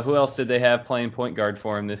who else did they have playing point guard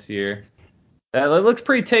for him this year? It looks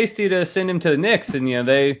pretty tasty to send him to the Knicks, and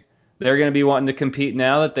they're going to be wanting to compete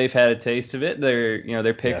now that they've had a taste of it.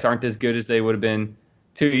 Their picks aren't as good as they would have been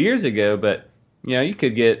 2 years ago, but you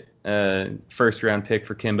could get a first round pick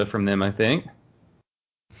for Kimba from them, I think.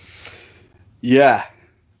 Yeah.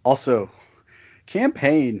 Also,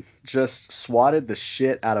 Campaign just swatted the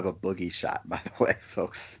shit out of a boogie shot, by the way,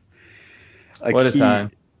 folks. Like What a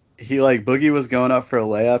time. he like Boogie was going up for a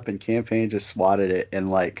layup and Campaign just swatted it and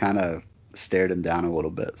like kind of stared him down a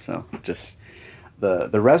little bit. So just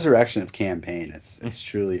the resurrection of Campaign, it's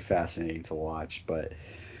truly fascinating to watch. But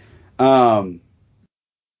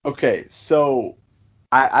okay, so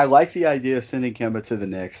I like the idea of sending Kemba to the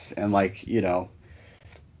Knicks and like,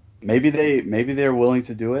 maybe they're willing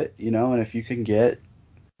to do it, and if you can get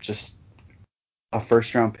just a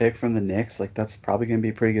first round pick from the Knicks, like that's probably gonna be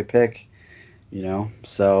a pretty good pick.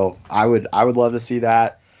 So I would love to see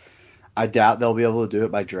that. I doubt they'll be able to do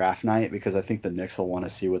it by draft night because I think the Knicks will want to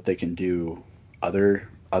see what they can do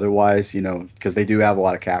otherwise, because they do have a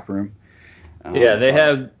lot of cap room. Yeah, they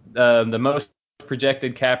have the most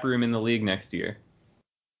projected cap room in the league next year.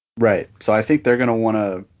 Right. So I think they're going to want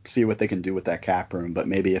to see what they can do with that cap room, but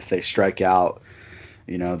maybe if they strike out,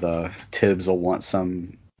 the Tibbs will want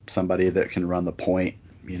somebody that can run the point,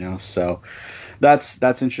 So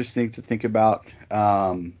that's interesting to think about.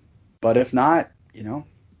 But if not,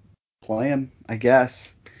 play him, I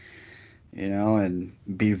guess, and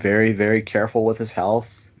be very, very careful with his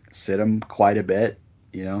health. Sit him quite a bit,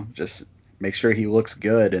 just make sure he looks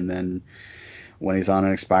good. And then when he's on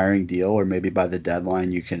an expiring deal or maybe by the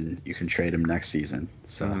deadline, you can trade him next season.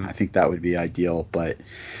 So I think that would be ideal. But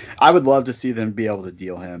I would love to see them be able to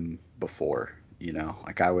deal him before,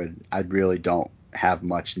 like I really don't have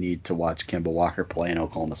much need to watch Kemba Walker play in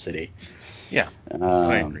Oklahoma City. Yeah,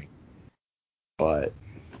 I agree. But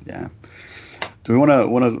yeah, do we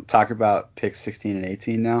want to talk about picks 16 and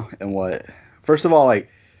 18 now? And first of all, like,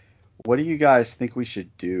 what do you guys think we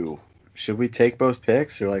should do? Should we take both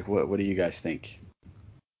picks or like what do you guys think?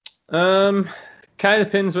 Kind of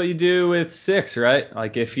depends what you do with 6, right?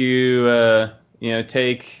 Like if you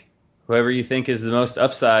take whoever you think is the most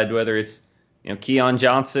upside, whether it's Keon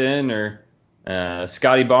Johnson or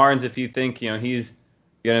Scotty Barnes, if you think he's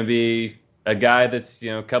going to be a guy that's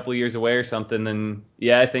a couple of years away or something, then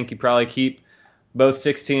yeah, I think you probably keep both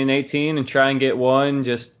 16 and 18 and try and get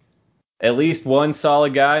just at least one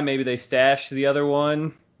solid guy. Maybe they stash the other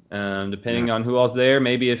one, depending on who else there.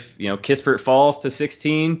 Maybe if Kispert falls to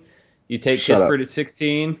 16, you take Kispert at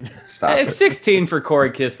 16. Stop it's 16 for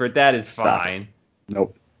Corey Kispert. That is fine.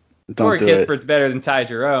 Nope. Corey Kispert's better than Ty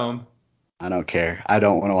Jerome. I don't care. I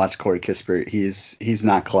don't want to watch Corey Kispert. He's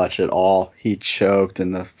not clutch at all. He choked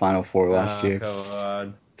in the Final Four last year. Come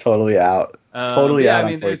on. Totally out. Totally out. I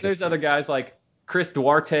mean, there's other guys like Chris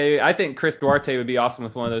Duarte. I think Chris Duarte would be awesome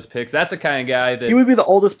with one of those picks. That's the kind of guy that he would be the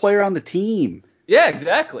oldest player on the team. Yeah,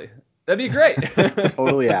 exactly. That'd be great.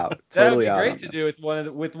 Totally out. That would be great to do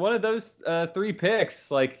with one of those 3 picks.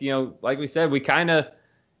 Like like we said,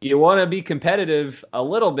 you want to be competitive a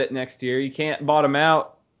little bit next year. You can't bottom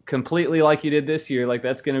out completely like you did this year. Like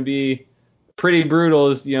that's going to be pretty brutal.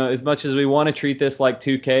 As much as we want to treat this like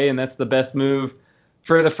 2K, and that's the best move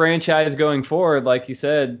for the franchise going forward. Like you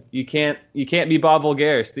said, you can't be Bob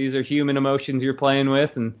Voulgaris. These are human emotions you're playing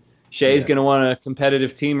with, and Shea's going to want a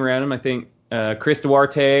competitive team around him. I think Chris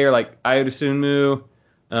Duarte or like Ayo Dosunmu,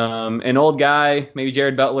 an old guy, maybe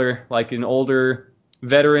Jared Butler, like an older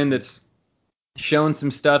veteran that's shown some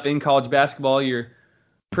stuff in college basketball. You're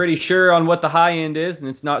pretty sure on what the high end is, and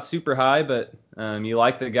it's not super high, but you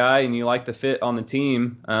like the guy and you like the fit on the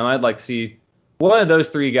team. I'd like to see one of those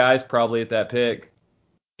 3 guys probably at that pick.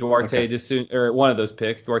 Duarte or one of those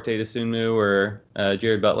picks, Duarte Dosunmu or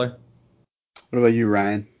Jared Butler. What about you,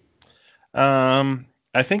 Ryan?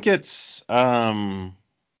 I think it's I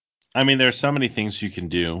mean, there's so many things you can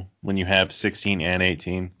do when you have 16 and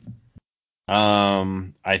 18.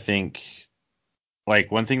 I think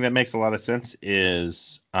like one thing that makes a lot of sense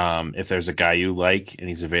is if there's a guy you like and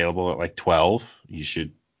he's available at like 12, you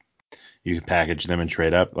can package them and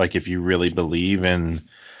trade up. Like if you really believe in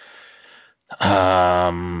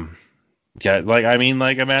imagine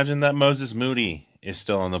that Moses Moody is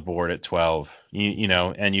still on the board at 12,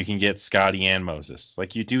 and you can get Scotty and Moses.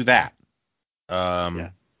 Like you do that.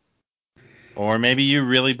 Or maybe you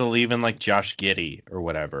really believe in like Josh Giddey or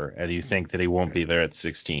whatever, and you think that he won't be there at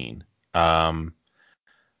 16. But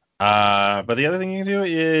the other thing you can do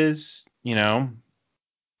is,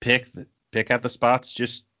 pick at the spots,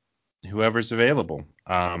 just whoever's available.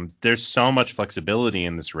 There's so much flexibility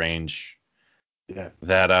in this range. Yeah.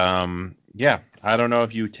 That I don't know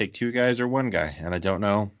if you take 2 guys or 1 guy, and I don't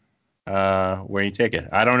know where you take it.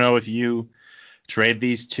 I don't know if you trade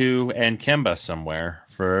these two and Kemba somewhere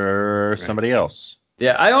for somebody else.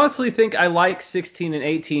 Yeah, I honestly think I like 16 and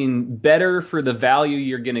 18 better for the value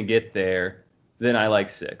you're going to get there than I like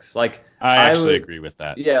 6. Like I I actually would, agree with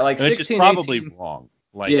that. yeah, like Which is 16, probably 18. wrong.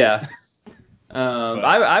 Like, Yeah. but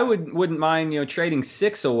I wouldn't mind, trading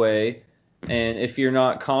 6 away. And if you're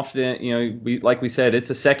not confident, like we said, it's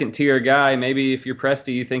a second tier guy. Maybe if you're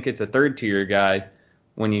Presti, you think it's a third tier guy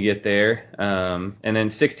when you get there. And then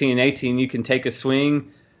 16 and 18, you can take a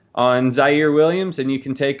swing on Zaire Williams, and you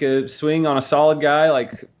can take a swing on a solid guy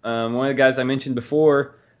like one of the guys I mentioned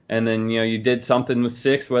before. And then, you did something with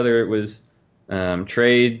 6, whether it was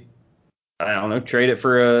trade, I don't know, trade it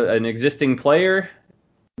for an existing player,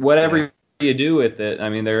 whatever you do with it. I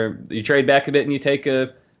mean, you trade back a bit and you take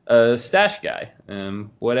a stash guy.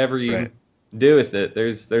 Whatever you do with it,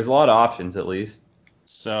 there's a lot of options at least.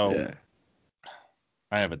 So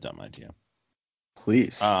I have a dumb idea.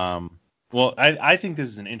 Please. Well, I think this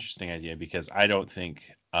is an interesting idea because I don't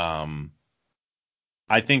think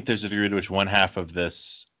I think there's a degree to which one half of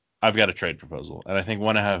this I've got a trade proposal, and I think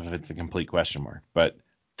one half of it's a complete question mark. But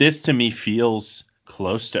this to me feels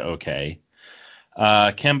close to okay.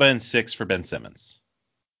 Kemba and 6 for Ben Simmons.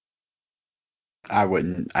 I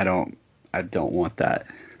don't want that,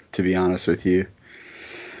 to be honest with you.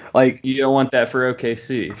 Like, you don't want that for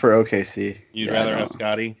OKC. For OKC. You'd rather have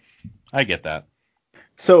Scotty? I get that.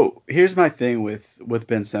 So here's my thing with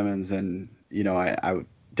Ben Simmons, and I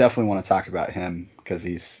definitely want to talk about him because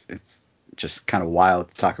it's just kind of wild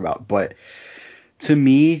to talk about. But to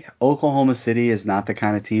me, Oklahoma City is not the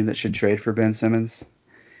kind of team that should trade for Ben Simmons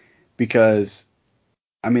because,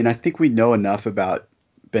 I mean, I think we know enough about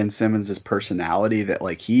Ben Simmons' personality that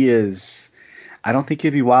like I don't think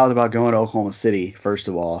he'd be wild about going to Oklahoma City, first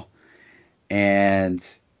of all. And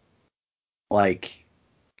like,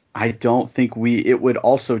 I don't think it would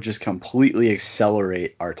also just completely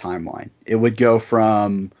accelerate our timeline. It would go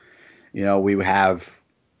from,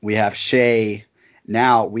 we have Shea.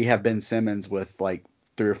 Now we have Ben Simmons with like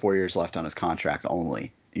 3 or 4 years left on his contract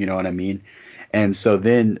only. You know what I mean? And so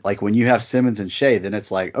then like when you have Simmons and Shea, then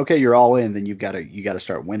it's like, okay, you're all in, then you got to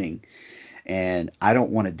start winning. And I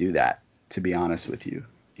don't want to do that, to be honest with you.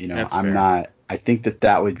 That's I'm fair. not. I think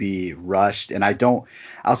that would be rushed, and I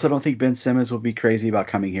also don't think Ben Simmons would be crazy about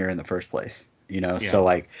coming here in the first place. So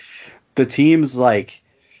like the teams like,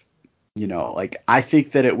 like I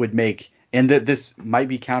think that it would make, and that this might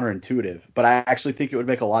be counterintuitive, but I actually think it would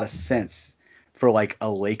make a lot of sense for like a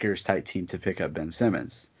Lakers type team to pick up Ben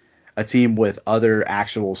Simmons, a team with other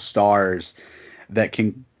actual stars that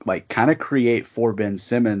can like kind of create for Ben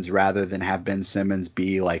Simmons rather than have Ben Simmons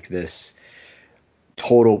be like this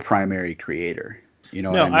total primary creator. You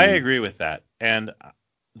know what I mean? I agree with that. And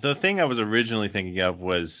the thing I was originally thinking of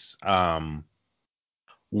was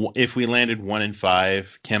if we landed 1 and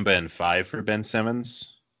 5, Kemba and 5 for Ben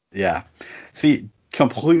Simmons. Yeah. See,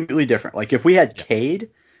 completely different. Like if we had Cade,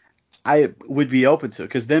 I would be open to it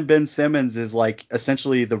because then Ben Simmons is like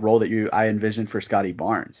essentially the role that I envisioned for Scotty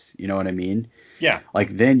Barnes. You know what I mean? Yeah. Like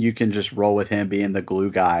then you can just roll with him being the glue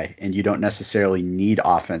guy and you don't necessarily need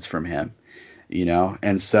offense from him.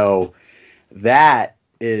 And so that's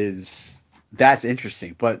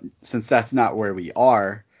interesting. But since that's not where we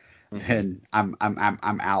are, then I'm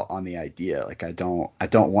out on the idea. Like I don't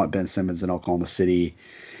want Ben Simmons in Oklahoma City.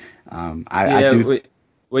 I do.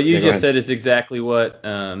 What you just ahead. said is exactly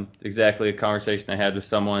exactly a conversation I had with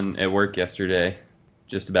someone at work yesterday,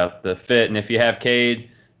 just about the fit. And if you have Cade,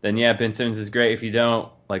 then yeah, Ben Simmons is great. If you don't,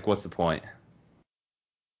 like, what's the point?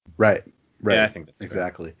 Right. Yeah, I think that's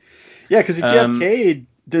exactly. Fair. Yeah, because if you have Cade,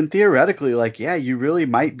 then theoretically, like, yeah, you really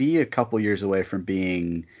might be a couple years away from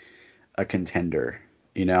being a contender.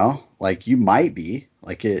 Like you might be.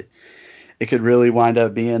 Like it could really wind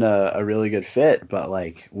up being a really good fit, but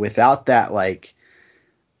like without that like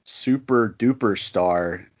super duper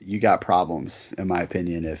star, you got problems, in my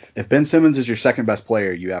opinion. If Ben Simmons is your second best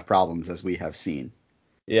player, you have problems, as we have seen.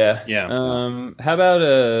 Yeah. Yeah. How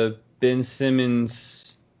about Ben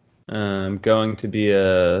Simmons going to be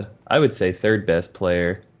I would say third best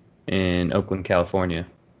player in Oakland, California?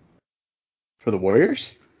 For the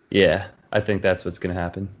Warriors? Yeah, I think that's what's going to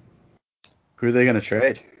happen. Who are they going to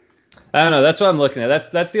trade? I don't know. That's what I'm looking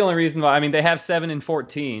at. That's the only reason why. I mean, they have 7 and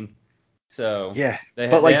 14, so yeah.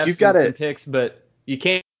 But like you've got some picks, but you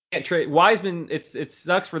can't trade Wiseman. It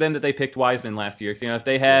sucks for them that they picked Wiseman last year. So, if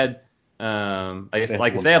they had, I guess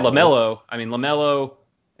if they had LaMelo, I mean LaMelo,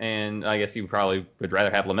 and I guess you probably would rather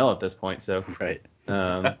have LaMelo at this point. So right.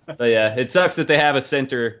 But yeah, it sucks that they have a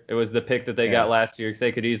center. It was the pick that they got last year because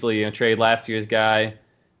they could easily trade last year's guy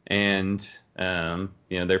and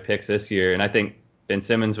their picks this year. And I think Ben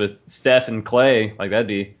Simmons with Steph and Clay, like that'd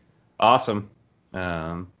be awesome.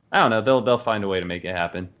 I don't know. They'll find a way to make it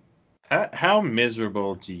happen. How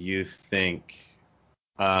miserable do you think?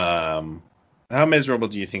 How miserable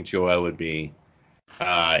do you think Joel would be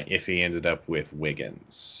if he ended up with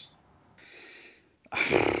Wiggins?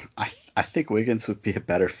 I think Wiggins would be a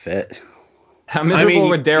better fit. How miserable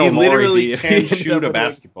would Daryl he Morey literally be if can he ended shoot up a with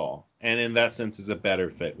basketball, and in that sense is a better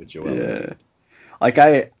fit with Joel. Yeah. Like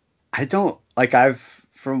I don't like I've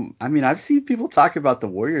seen people talk about the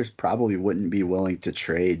Warriors probably wouldn't be willing to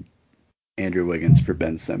trade Andrew Wiggins for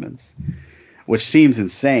Ben Simmons, which seems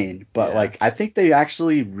insane, but like I think they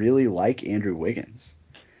actually really like Andrew Wiggins.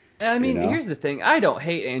 I mean, here's the thing. I don't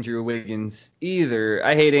hate Andrew Wiggins either.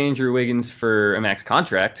 I hate Andrew Wiggins for a max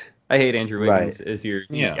contract. I hate Andrew Wiggins as your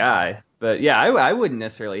guy. But yeah, I wouldn't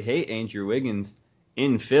necessarily hate Andrew Wiggins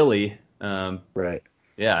in Philly. Right.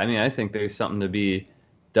 Yeah, I mean, I think there's something to be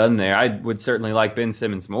done there. I would certainly like Ben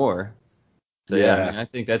Simmons more. So yeah, I mean, I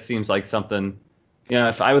think that seems like something.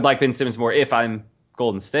 If I would like Ben Simmons more if I'm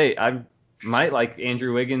Golden State, I might like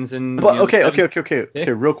Andrew Wiggins and. But okay.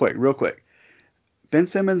 Real quick. Ben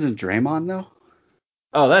Simmons and Draymond though.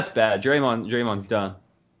 Oh, that's bad. Draymond's done.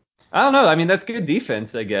 I don't know. I mean, that's good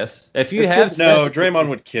defense, I guess. If you have no, Draymond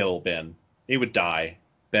would kill Ben. He would die.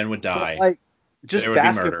 Ben would die. But like, just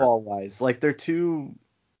basketball wise, like they're too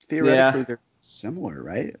theoretically they're similar,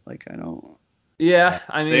 right? Like I don't. Yeah,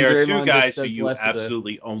 I mean, they are Draymond two guys who you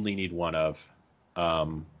absolutely only need one of.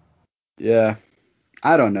 Yeah,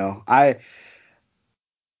 I don't know. I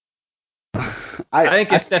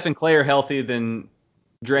think if Steph and Clay are healthy, then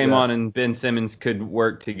Draymond and Ben Simmons could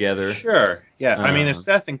work together. Sure. Yeah. I mean, if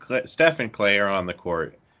Steph and Clay are on the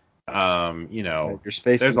court, your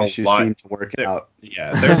spacing issues seem to work out.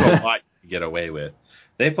 Yeah, there's a lot you can get away with.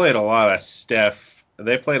 They played a lot of Steph.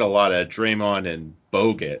 They played a lot of Draymond and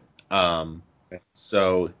Bogut. An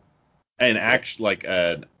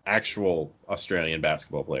actual Australian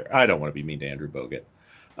basketball player. I don't want to be mean to Andrew Bogut.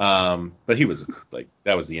 But he was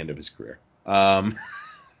that was the end of his career. I'm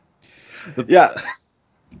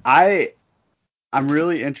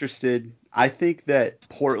really interested. I think that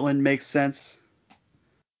Portland makes sense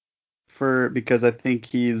because I think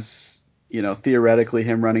he's, theoretically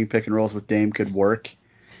him running pick and rolls with Dame could work.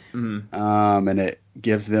 Mm-hmm. And it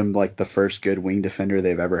gives them like the first good wing defender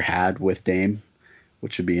they've ever had with Dame,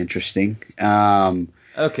 which would be interesting.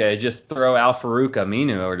 Okay, just throw Al-Farouq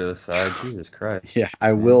Aminu over to the side. Jesus Christ. Yeah,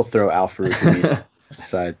 I will throw Al-Farouq Aminu to the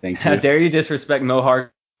side. Thank you. How dare you disrespect Mo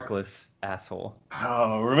Harkless, asshole.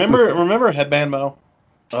 Oh, remember Headband Mo?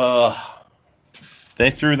 They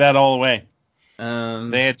threw that all away.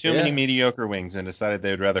 They had too many mediocre wings and decided they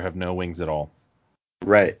would rather have no wings at all.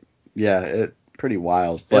 Right. Yeah, pretty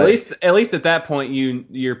wild. But at least at that point,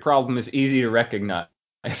 your problem is easy to recognize.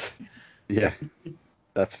 Yeah,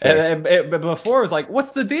 that's fair. But before it was like,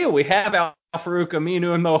 what's the deal? We have Al-Farouq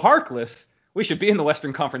Aminu and Mo Harkless. We should be in the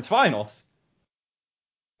Western Conference Finals.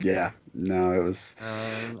 Yeah, no, it was.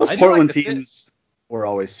 Those Portland teams were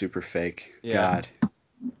always super fake. Yeah. God.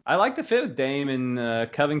 I like the fit with Dame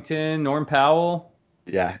and Covington, Norm Powell.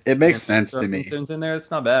 Yeah, it makes sense to me. In there,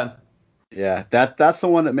 it's not bad. Yeah, that's the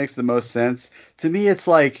one that makes the most sense. To me, it's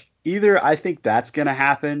like either I think that's going to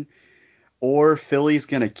happen or Philly's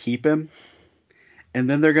going to keep him. And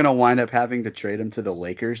then they're going to wind up having to trade him to the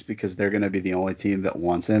Lakers because they're going to be the only team that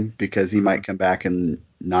wants him because he might come back and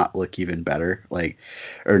not look even better,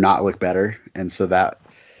 or not look better. And so that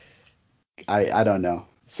I don't know.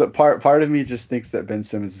 So part of me just thinks that Ben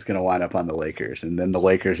Simmons is going to wind up on the Lakers, and then the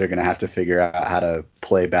Lakers are going to have to figure out how to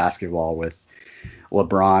play basketball with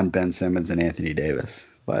LeBron, Ben Simmons, and Anthony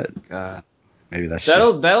Davis. But maybe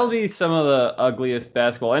that'll be some of the ugliest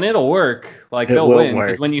basketball, and it'll work. Like they'll win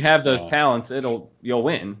because when you have those talents, you'll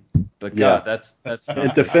win. But God, that's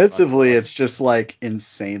and defensively, it's just like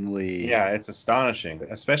insanely. Yeah, it's astonishing,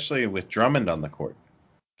 especially with Drummond on the court.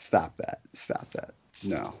 Stop that!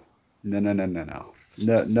 No.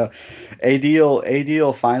 AD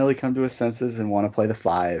will finally come to his senses and want to play the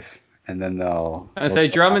 5. And then they'll say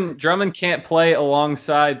Drummond can't play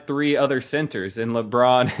alongside 3 other centers in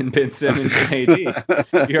LeBron and Ben Simmons and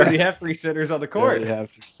AD. You already have 3 centers on the court. You already have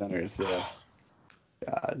 3 centers, yeah.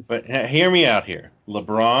 God. But hear me out here.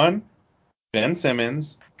 LeBron, Ben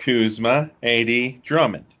Simmons, Kuzma, AD,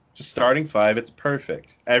 Drummond. It's a starting 5. It's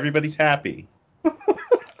perfect. Everybody's happy.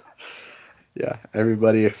 Yeah,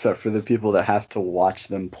 everybody except for the people that have to watch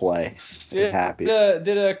them play is happy.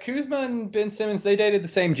 Did Kuzma and Ben Simmons, they dated the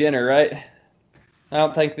same Jenner, right? I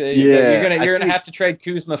don't think you're gonna have to trade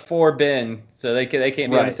Kuzma for Ben, so they can't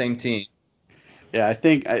be on the same team. Yeah, I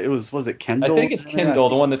think was it I Kendall? think it's Kendall,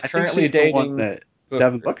 the one that's I think currently she's the one dating that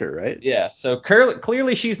Devin Booker. Booker, right? Yeah, so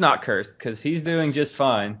clearly she's not cursed because he's doing just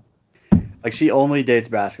fine. Like she only dates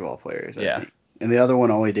basketball players, I Yeah. think. And the other one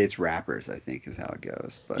only dates rappers, I think, is how it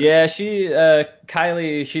goes. But Yeah,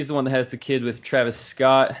 Kylie, she's the one that has the kid with Travis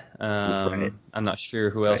Scott. right, I'm not sure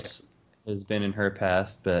who right. else has been in her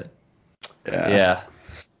past, but Yeah. yeah,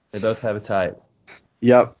 they both have a type.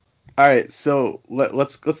 Yep. All right, so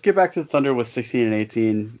let's get back to the Thunder with 16 and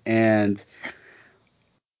 18 and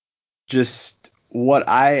just what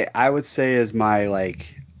I would say is my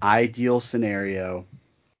like ideal scenario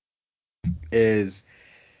is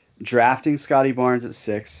drafting Scotty Barnes at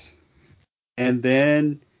 6 and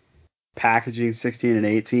then packaging 16 and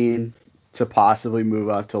 18 to possibly move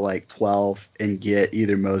up to like 12 and get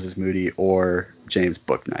either Moses Moody or James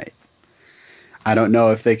Bouknight. I don't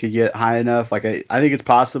know if they could get high enough. Like I think it's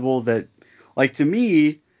possible that, like, to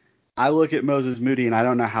me, I look at Moses Moody and I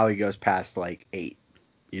don't know how he goes past like 8.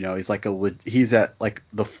 You know, he's at like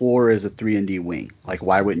the floor is a 3-and-D wing. Like,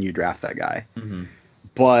 why wouldn't you draft that guy? Mm-hmm.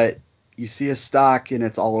 But you see his stock and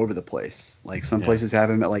it's all over the place. Like some Yeah. places have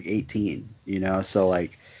him at like 18. You know, so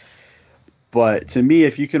like, but to me,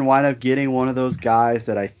 if you can wind up getting one of those guys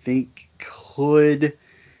that I think could,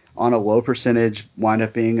 on a low percentage, wind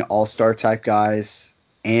up being all-star type guys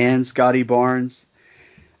and Scotty Barnes,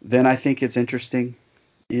 then I think it's interesting.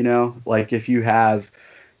 You know, like if you have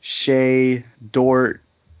Shea, Dort,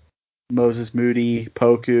 Moses Moody,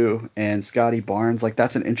 Poku, and Scotty Barnes, like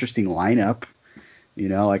that's an interesting lineup. You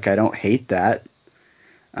know, like I don't hate that.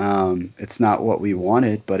 It's not what we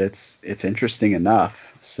wanted, but it's interesting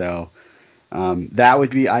enough. So that would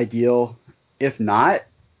be ideal. If not,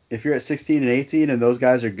 if you're at 16 and 18 and those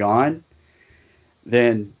guys are gone,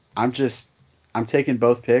 then I'm taking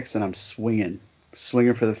both picks and I'm swinging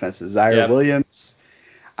for the fences. Zaire Yep. Williams,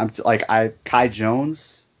 Kai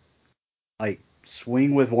Jones, like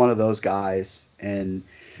swing with one of those guys and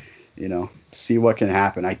see what can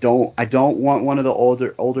happen. I don't want one of the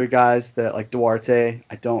older guys that like Duarte.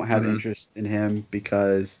 I don't have Mm-hmm. interest in him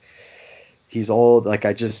because he's old. Like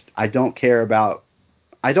I don't care about.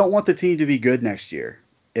 I don't want the team to be good next year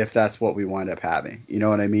if that's what we wind up having. You know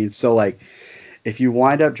what I mean? So like if you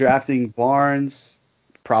wind up drafting Barnes,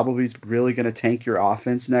 probably is really going to tank your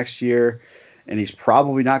offense next year. And he's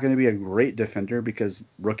probably not going to be a great defender because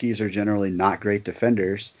rookies are generally not great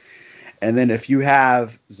defenders. And then if you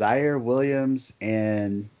have Zaire Williams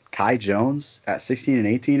and Kai Jones at 16 and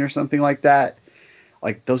 18 or something like that,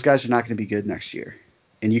 like those guys are not going to be good next year.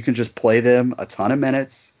 And you can just play them a ton of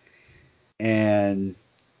minutes and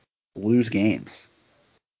lose games.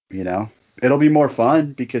 You know, it'll be more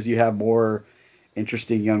fun because you have more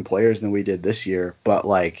interesting young players than we did this year. But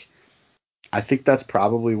like, I think that's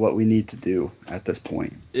probably what we need to do at this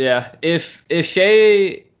point. Yeah, if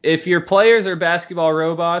your players are basketball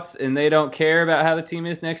robots and they don't care about how the team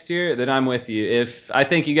is next year, then I'm with you. If I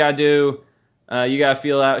think you gotta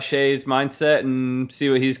feel out Shea's mindset and see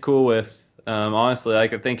what he's cool with. Honestly,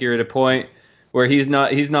 like I think you're at a point where he's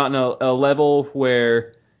not in a level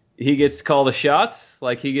where he gets to call the shots,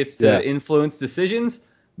 like he gets Yeah. to influence decisions.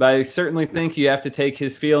 But I certainly think you have to take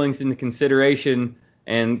his feelings into consideration,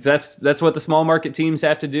 and that's what the small market teams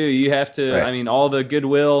have to do. You have to, Right. I mean, all the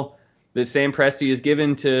goodwill that Sam Presti has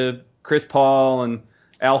given to Chris Paul and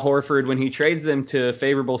Al Horford when he trades them to a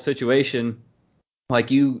favorable situation.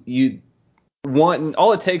 Like you want,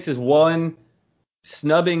 all it takes is one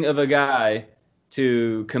snubbing of a guy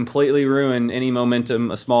to completely ruin any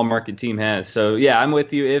momentum a small market team has. So yeah, I'm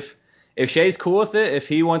with you. If Shea's cool with it, if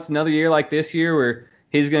he wants another year like this year where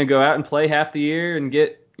he's going to go out and play half the year and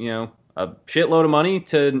get a shitload of money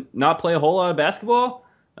to not play a whole lot of basketball,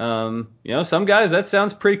 some guys that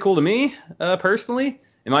sounds pretty cool to me personally.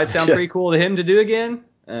 It might sound pretty cool to him to do again.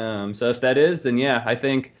 So if that is, then yeah, I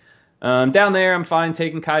think down there I'm fine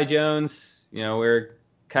taking Kai Jones. We're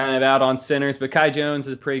kind of out on centers, but Kai Jones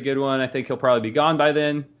is a pretty good one. I think he'll probably be gone by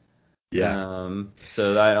then. Yeah.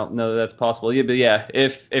 So I don't know that that's possible. Yeah, but yeah,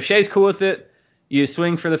 if Shea's cool with it, you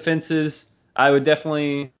swing for the fences. I would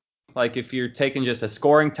definitely, like, if you're taking just a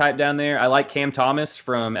scoring type down there, I like Cam Thomas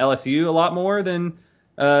from LSU a lot more than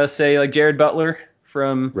say like Jared Butler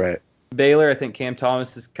from Right. Baylor. I think Cam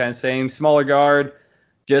Thomas is kind of same, smaller guard,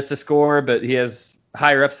 just a scorer, but he has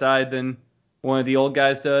higher upside than one of the old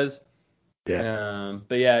guys does. Yeah.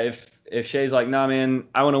 But yeah, if Shea's like, nah, man,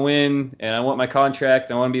 I want to win and I want my contract,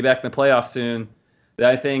 and I want to be back in the playoffs soon, then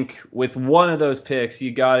I think with one of those picks,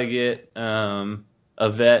 you got to get a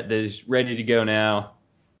vet that is ready to go now,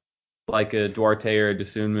 like a Duarte or a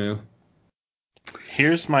Dosunmu.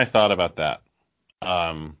 Here's my thought about that.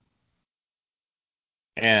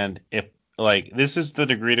 And if like this is the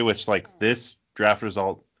degree to which like this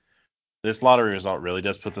lottery result really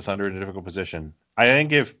does put the Thunder in a difficult position. I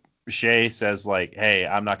think if Shea says like, hey,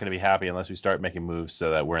 I'm not going to be happy unless we start making moves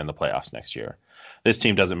so that we're in the playoffs next year, this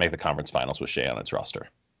team doesn't make the conference finals with Shea on its roster.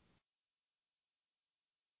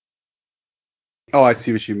 Oh, I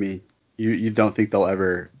see what you mean. You don't think they'll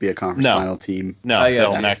ever be a conference final team? No,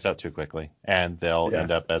 they'll max out too quickly, and they'll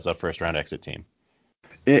end up as a first round exit team.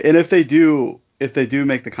 And if they do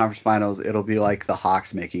make the conference finals, it'll be like the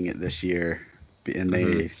Hawks making it this year,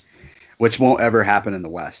 and which won't ever happen in the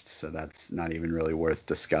West, so that's not even really worth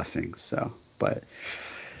discussing. So, but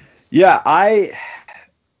yeah,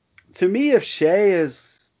 to me, if Shea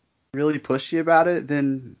is really pushy about it,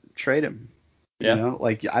 then trade him. You know,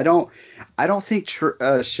 like I don't think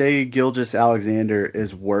Shea Gilgeous-Alexander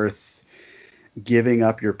is worth giving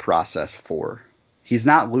up your process for. He's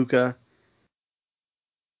not Luka.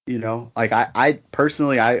 You know, like I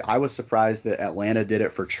personally, I was surprised that Atlanta did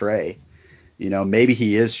it for Trey. You know, maybe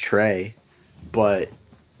he is Trey, but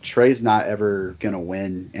Trey's not ever gonna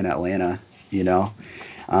win in Atlanta. You know,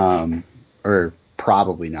 or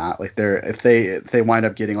probably not. Like if they wind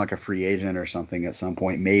up getting like a free agent or something at some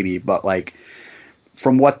point, maybe. But like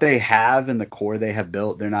from what they have and the core they have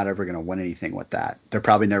built, they're not ever gonna win anything with that. They're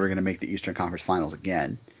probably never gonna make the Eastern Conference Finals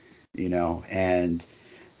again. You know, and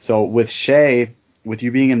so with Shea, with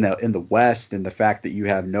you being in the West and the fact that you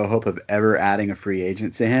have no hope of ever adding a free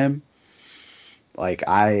agent to him, like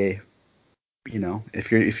you know,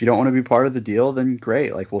 if you don't want to be part of the deal, then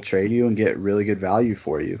great. Like we'll trade you and get really good value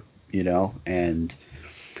for you, you know. And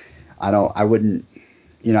I wouldn't,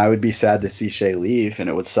 you know, I would be sad to see Shea leave, and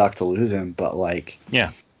it would suck to lose him. But like,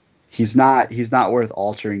 yeah, he's not worth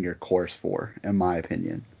altering your course for, in my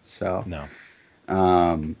opinion. So no.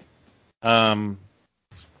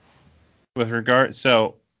 With regard,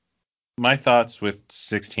 so my thoughts with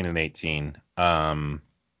 16 and 18,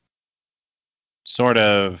 sort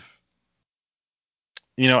of,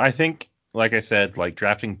 you know, I think, like I said, like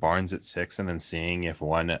drafting Barnes at 6 and then seeing if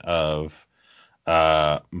one of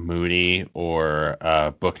Moody or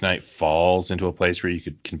Bouknight falls into a place where you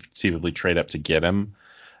could conceivably trade up to get him,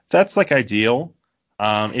 that's like ideal.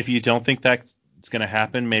 If you don't think that's going to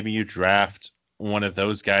happen, maybe you draft one of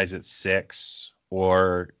those guys at 6,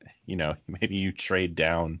 or you know, maybe you trade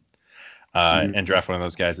down and draft one of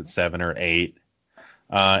those guys at 7 or 8.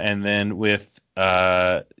 And then with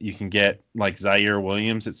you can get like Zaire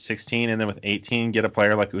Williams at 16, and then with 18 get a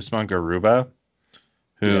player like Usman Garuba,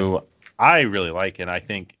 who I really like, and I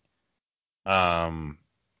think I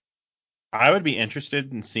would be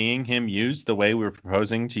interested in seeing him used the way we were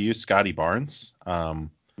proposing to use Scotty Barnes.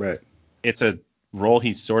 Right. It's a role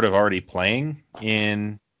he's sort of already playing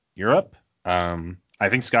in Europe. I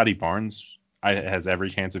think Scotty Barnes has every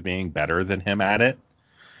chance of being better than him at it.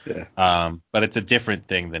 Yeah. But it's a different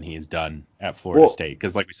thing than he's done at Florida State,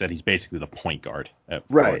 because like we said, he's basically the point guard at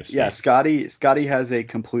Florida State. Yeah, Scotty has a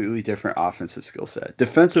completely different offensive skill set.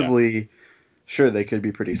 Defensively, sure, they could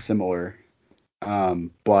be pretty similar,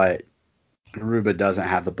 but Garuba doesn't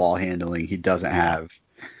have the ball handling. He doesn't have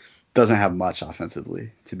much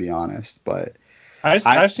offensively, to be honest. But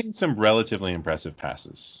I've seen some relatively impressive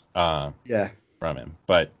passes. From him,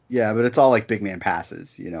 but it's all like big man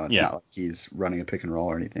passes. You know, it's not like he's running a pick and roll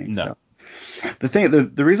or anything. No. So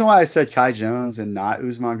the reason why I said Kai Jones and not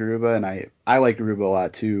Usman Garuba, and I like Garuba a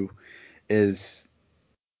lot too, is,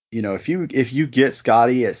 you know, if you get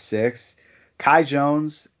Scotty at 6, Kai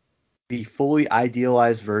Jones, the fully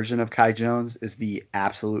idealized version of Kai Jones, is the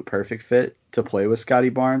absolute perfect fit to play with Scotty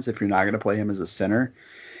Barnes if you're not going to play him as a center.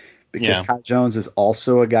 Because Kai Jones is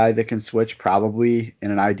also a guy that can switch, probably in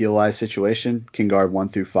an idealized situation, can guard 1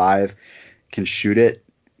 through 5, can shoot it,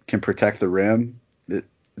 can protect the rim.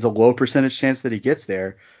 It's a low percentage chance that he gets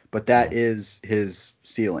there, but that is his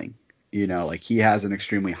ceiling. You know, like he has an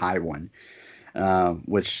extremely high one. And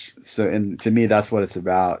to me, that's what it's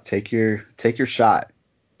about. Take your shot,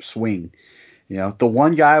 swing. You know, the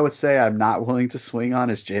one guy I would say I'm not willing to swing on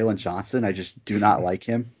is Jalen Johnson. I just do not like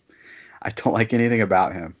him. I don't like anything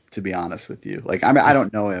about him, to be honest with you. Like, I mean, I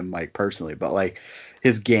don't know him like personally, but like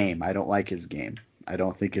his game, I don't like his game. I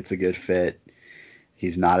don't think it's a good fit.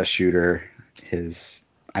 He's not a shooter.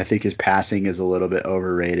 I think his passing is a little bit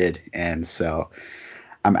overrated, and so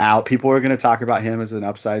I'm out. People are going to talk about him as an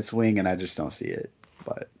upside swing, and I just don't see it.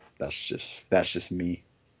 But that's just me.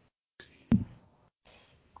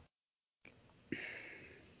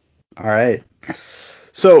 All right.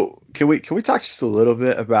 So can we talk just a little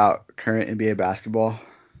bit about current NBA basketball?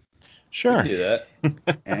 Sure. We can do that.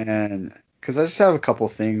 And because I just have a couple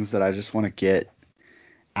things that I just want to get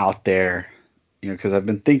out there, you know, because I've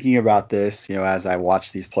been thinking about this, you know, as I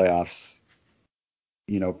watch these playoffs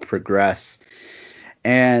progress.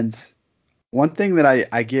 And one thing that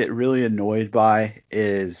I get really annoyed by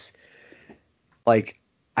is, like,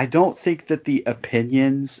 I don't think that the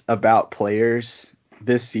opinions about players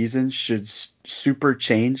this season should super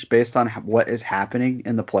change based on what is happening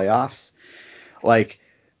in the playoffs. Like,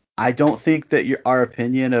 I don't think that our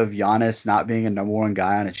opinion of Giannis not being a number one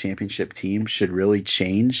guy on a championship team should really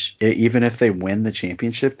change, even if they win the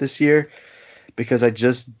championship this year, because I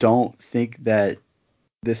just don't think that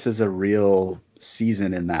this is a real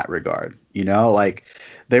season in that regard. Like,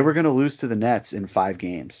 they were going to lose to the Nets in 5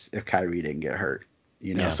 games if Kyrie didn't get hurt.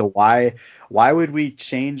 Yeah. So why would we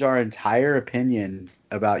change our entire opinion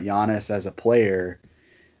about Giannis as a player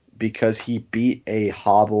because he beat a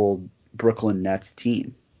hobbled Brooklyn Nets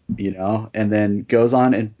team? And then goes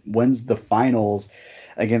on and wins the finals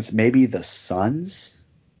against maybe the Suns.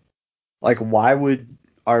 Like, why would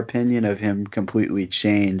our opinion of him completely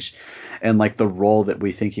change, and like the role that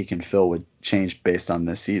we think he can fill would change based on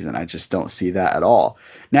this season? I just don't see that at all.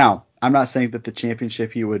 Now, I'm not saying that the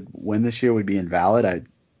championship he would win this year would be invalid. I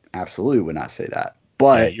absolutely would not say that.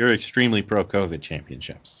 But you're extremely pro COVID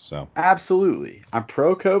championships, so absolutely, I'm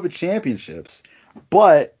pro COVID championships,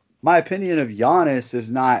 but my opinion of Giannis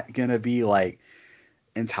is not gonna be like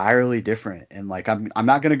entirely different. And like, I'm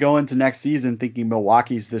not going to go into next season thinking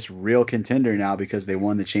Milwaukee's this real contender now because they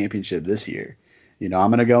won the championship this year. I'm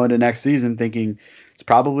going to go into next season thinking it's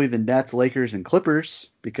probably the Nets, Lakers, and Clippers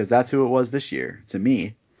because that's who it was this year to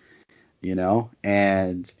me.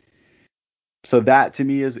 And so that to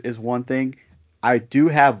me is one thing. I do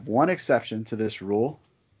have one exception to this rule,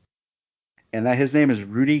 and that his name is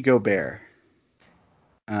Rudy Gobert.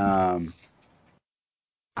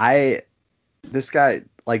 This guy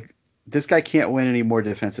can't win any more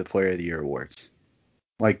Defensive Player of the Year awards.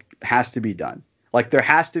 Like, has to be done. Like, there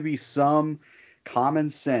has to be some common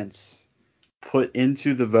sense put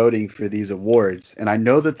into the voting for these awards. And I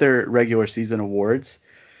know that they're regular season awards,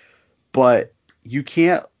 but you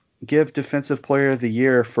can't give Defensive Player of the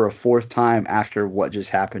Year for a 4th time after what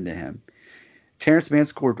just happened to him. Terrence Mann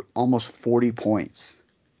scored almost 40 points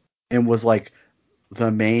and was like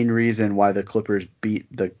the main reason why the Clippers beat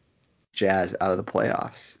the Jazz out of the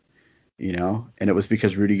playoffs, and it was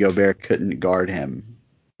because Rudy Gobert couldn't guard him.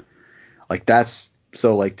 Like, that's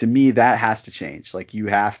so, like, to me, that has to change. Like,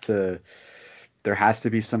 there has to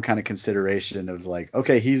be some kind of consideration of like,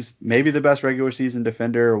 okay, he's maybe the best regular season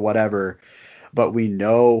defender or whatever, but we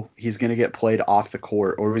know he's going to get played off the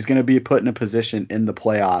court, or he's going to be put in a position in the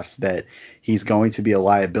playoffs that he's going to be a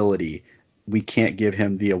liability. We can't give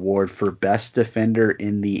him the award for best defender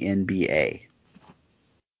in the NBA.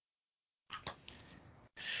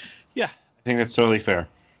 Yeah, I think that's totally fair.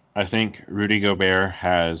 I think Rudy Gobert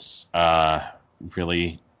has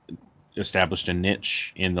really established a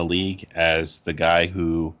niche in the league as the guy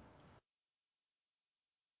who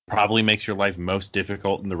probably makes your life most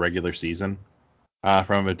difficult in the regular season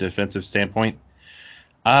from a defensive standpoint.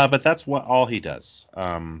 But that's all he does.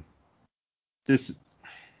 This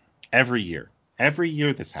every year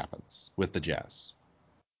this happens with the Jazz.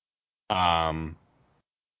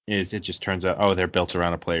 Is it just turns out, they're built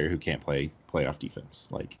around a player who can't play playoff defense,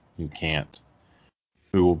 like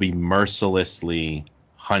who will be mercilessly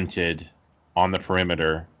hunted on the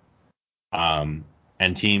perimeter, and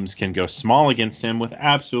teams can go small against him with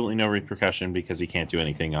absolutely no repercussion because he can't do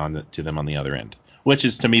anything to them on the other end, which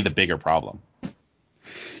is to me the bigger problem.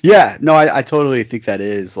 Yeah, no, I totally think that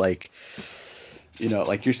is like,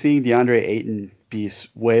 like you're seeing DeAndre Ayton be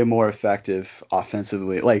way more effective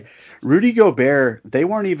offensively. Like, Rudy Gobert, they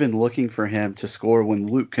weren't even looking for him to score when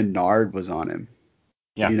Luke Kennard was on him.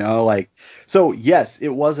 Yeah. So yes, it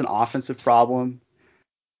was an offensive problem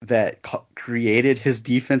that created his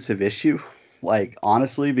defensive issue. Like,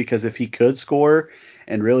 honestly, because if he could score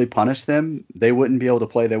and really punish them, they wouldn't be able to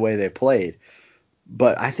play the way they played.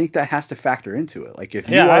 But I think that has to factor into it. Like, if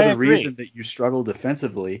you are the reason that you struggle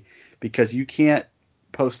defensively because you can't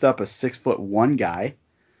post up a 6'1" guy,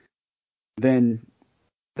 then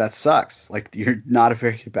that sucks. Like, you're not a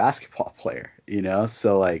very good basketball player,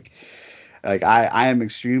 So like I am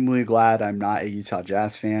extremely glad I'm not a Utah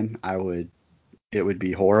Jazz fan. It would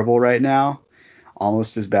be horrible right now,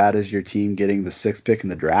 almost as bad as your team getting the 6th pick in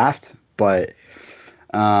the draft. But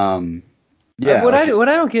yeah. What I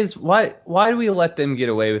don't get is why do we let them get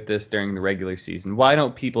away with this during the regular season? Why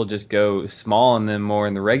don't people just go small on them more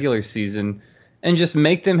in the regular season and just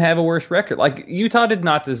make them have a worse record? Like, Utah did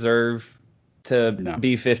not deserve to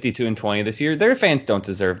be 52-20 this year. Their fans don't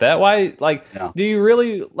deserve that. Why? Like, do you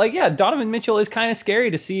really like? Yeah, Donovan Mitchell is kind of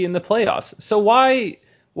scary to see in the playoffs. So why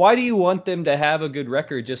do you want them to have a good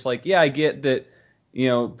record? Just like, yeah, I get that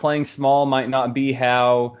playing small might not be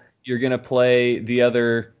how you're going to play the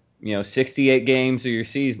other, 68 games of your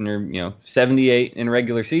season, or 78 in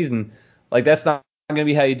regular season. Like, that's not going to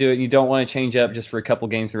be how you do it. You don't want to change up just for a couple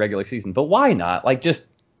games of regular season. But why not? Like, just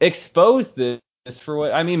expose this for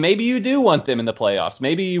what. I mean, maybe you do want them in the playoffs.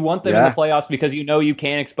 Maybe you want them in the playoffs because you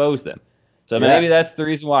can expose them. So maybe that's the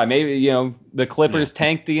reason why. Maybe, the Clippers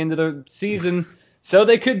tanked the end of the season so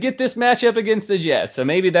they could get this matchup against the Jazz. So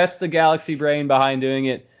maybe that's the galaxy brain behind doing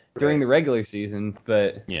it during the regular season.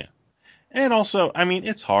 But yeah. And also, I mean,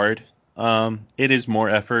 it's hard. It is more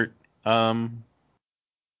effort.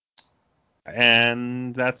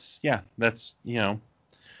 And that's it's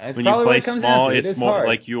when you probably what play it comes down small, to. It it's is more hard.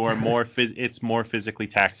 like you are more it's more physically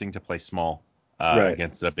taxing to play small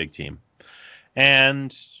against a big team.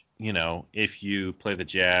 And, if you play the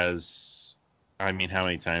Jazz, I mean, how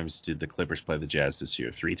many times did the Clippers play the Jazz this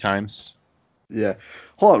year? 3 times? Yeah.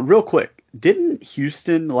 Hold on, real quick. Didn't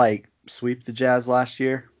Houston sweep the Jazz last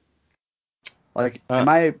year? Am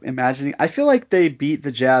I imagining? I feel like they beat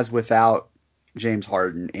the Jazz without James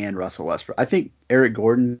Harden and Russell Westbrook. I think Eric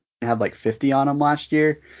Gordon had 50 on him last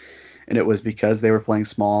year, and it was because they were playing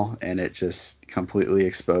small, and it just completely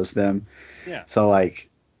exposed them. Yeah. So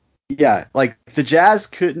the Jazz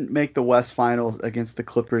couldn't make the West Finals against the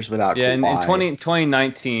Clippers without Kawhi. In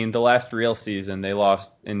 2019, the last real season, they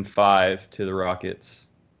lost in 5 to the Rockets.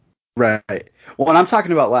 Right. Well, and I'm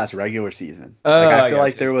talking about last regular season. I feel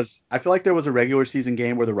like there was a regular season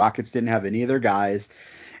game where the Rockets didn't have any of their guys,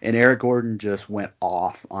 and Eric Gordon just went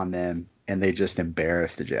off on them, and they just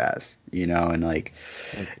embarrassed the Jazz. And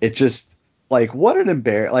it just what an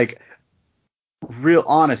real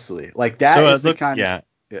honestly, that So is the kind of. Yeah.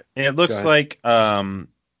 It looks like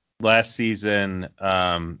last season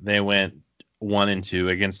they went 1-2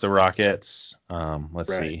 against the Rockets.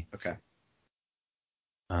 Let's see. Okay.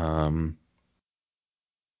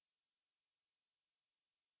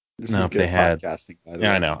 This is good podcasting, by the way.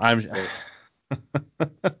 I know.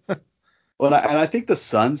 Well, and I think the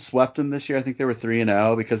Suns swept them this year. I think they were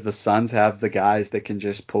 3-0 because the Suns have the guys that can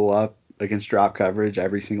just pull up against drop coverage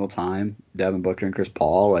every single time. Devin Booker and Chris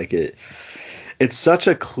Paul. It's such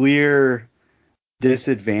a clear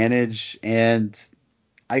disadvantage, and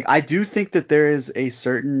I do think that there is a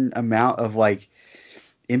certain amount of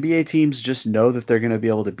NBA teams just know that they're going to be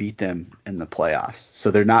able to beat them in the playoffs, so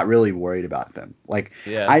they're not really worried about them.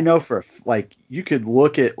 I know you could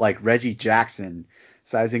look at Reggie Jackson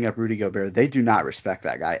sizing up Rudy Gobert. They do not respect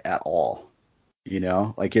that guy at all.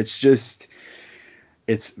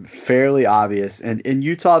 It's fairly obvious. And in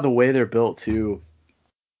Utah, the way they're built too,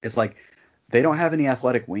 it's they don't have any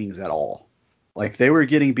athletic wings at all. They were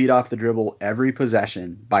getting beat off the dribble every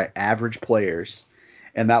possession by average players,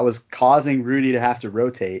 and that was causing Rudy to have to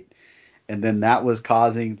rotate, and then that was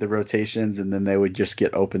causing the rotations, and then they would just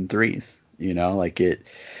get open threes.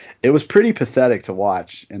 It was pretty pathetic to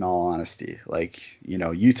watch, in all honesty.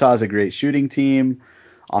 Utah's a great shooting team.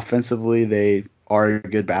 Offensively, they are a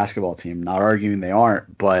good basketball team. Not arguing they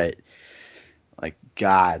aren't, but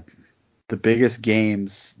God, the biggest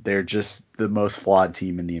games, they're just the most flawed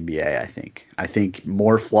team in the NBA, I think. I think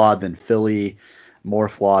more flawed than Philly, more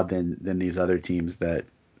flawed than these other teams that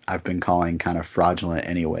I've been calling kind of fraudulent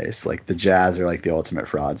anyways. The Jazz are the ultimate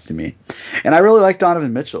frauds to me. And I really like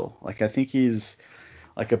Donovan Mitchell. I think he's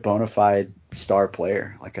a bona fide star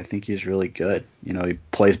player. I think he's really good. He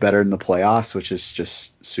plays better in the playoffs, which is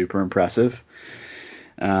just super impressive.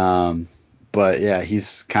 But yeah,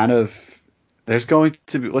 he's kind of, there's going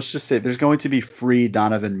to be free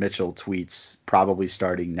Donovan Mitchell tweets probably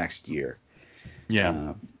starting next year.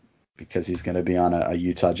 Yeah. Because he's going to be on a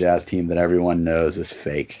Utah Jazz team that everyone knows is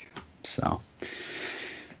fake. So,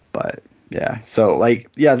 but yeah. So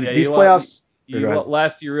these playoffs.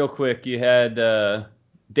 Last year, real quick, you had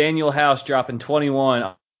Daniel House dropping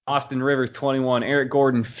 21, Austin Rivers 21, Eric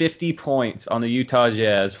Gordon 50 points on the Utah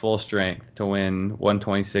Jazz full strength to win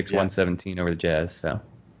 126-117 over the Jazz. So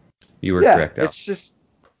you were correct. It's just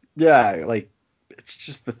it's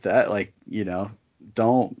just pathetic.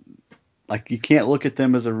 Don't you can't look at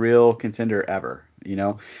them as a real contender ever.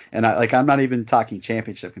 And I'm not even talking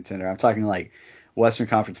championship contender. I'm talking Western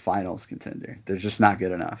Conference Finals contender. They're just not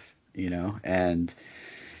good enough. And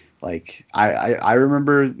I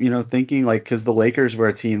remember, thinking because the Lakers were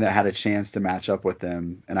a team that had a chance to match up with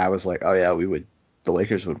them, and I was like, oh yeah, the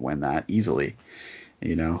Lakers would win that easily,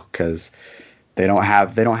 because they don't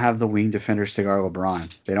have the wing defenders to guard LeBron.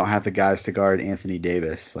 They don't have the guys to guard Anthony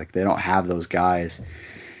Davis. They don't have those guys,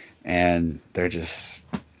 and they're just,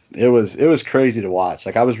 it was crazy to watch.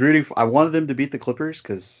 I was rooting I wanted them to beat the Clippers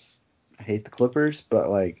because I hate the Clippers, but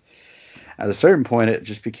at a certain point, it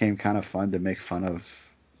just became kind of fun to make fun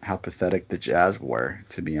of how pathetic the Jazz were,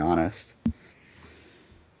 to be honest.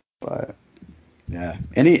 But yeah,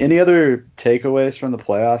 any other takeaways from the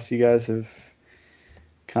playoffs you guys have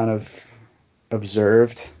kind of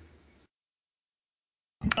observed?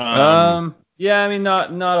 Yeah, I mean,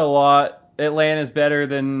 not a lot. Atlanta's better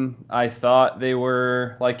than I thought they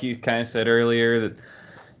were. Like you kind of said earlier, that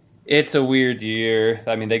it's a weird year.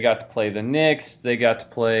 I mean, they got to play the Knicks. They got to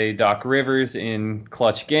play Doc Rivers in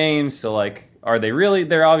clutch games. So, like, are they really?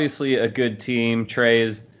 They're obviously a good team. Trey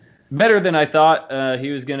is better than I thought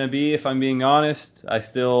he was going to be, if I'm being honest. I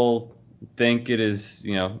still think it is,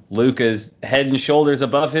 Luka's head and shoulders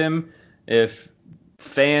above him. If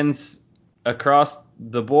fans across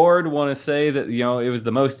the board want to say that, it was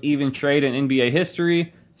the most even trade in NBA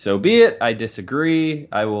history, so be it. I disagree.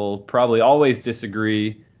 I will probably always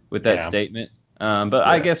disagree with that Yeah. statement. But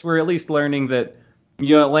I guess we're at least learning that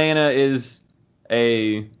Atlanta is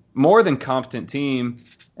a more than competent team,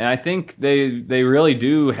 and I think they really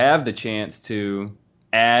do have the chance to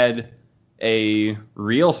add a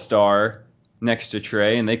real star next to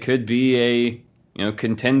Trey, and they could be a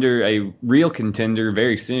contender, a real contender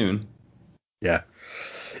very soon. Yeah.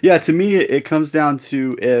 Yeah, to me, it comes down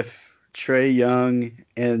to if Trey Young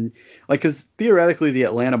and because theoretically the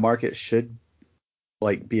Atlanta market should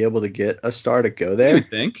be able to get a star to go You there, would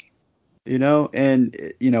think. and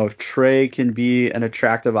if Trey can be an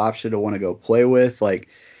attractive option to want to go play with,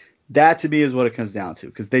 that to me is what it comes down to,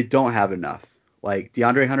 because they don't have enough. Like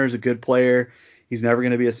DeAndre Hunter is a good player, he's never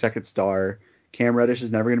going to be a second star. Cam Reddish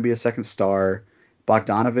is never going to be a second star.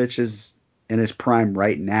 Bogdanovich is in his prime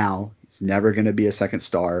right now. He's never going to be a second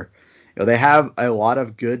star. They have a lot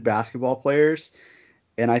of good basketball players,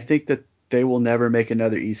 and I think that they will never make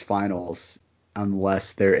another East Finals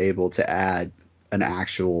unless they're able to add an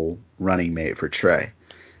actual running mate for Trey.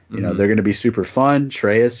 Mm-hmm. They're going to be super fun.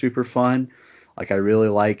 Trey is super fun. I really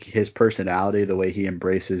like his personality, the way he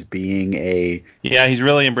embraces being a... Yeah, he's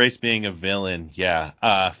really embraced being a villain.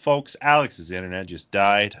 Yeah. Folks, Alex's internet just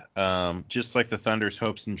died. Just like the Thunder's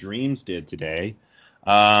hopes and dreams did today.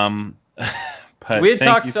 But We had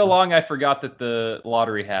thank talked you so long, I forgot that the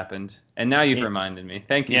lottery happened, and now you've reminded me.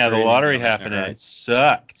 Thank you. Yeah, for the lottery emailing happened and it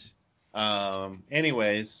sucked.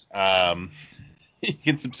 Anyways, you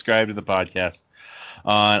can subscribe to the podcast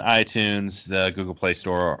on iTunes, the Google Play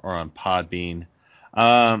Store, or on Podbean.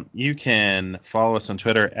 You can follow us on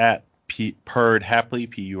Twitter at PurdHapley,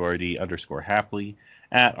 PURD_Hapley,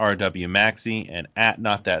 at RWMaxey, and at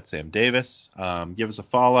Not That Sam Davis. Give us a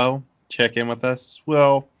follow. Check in with us.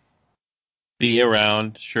 We'll be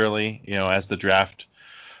around, surely, as the draft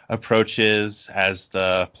approaches, as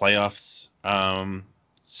the playoffs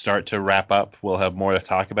start to wrap up. We'll have more to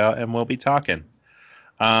talk about, and we'll be talking.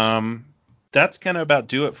 That's kind of about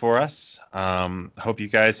do it for us. Hope you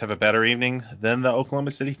guys have a better evening than the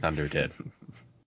Oklahoma City Thunder did.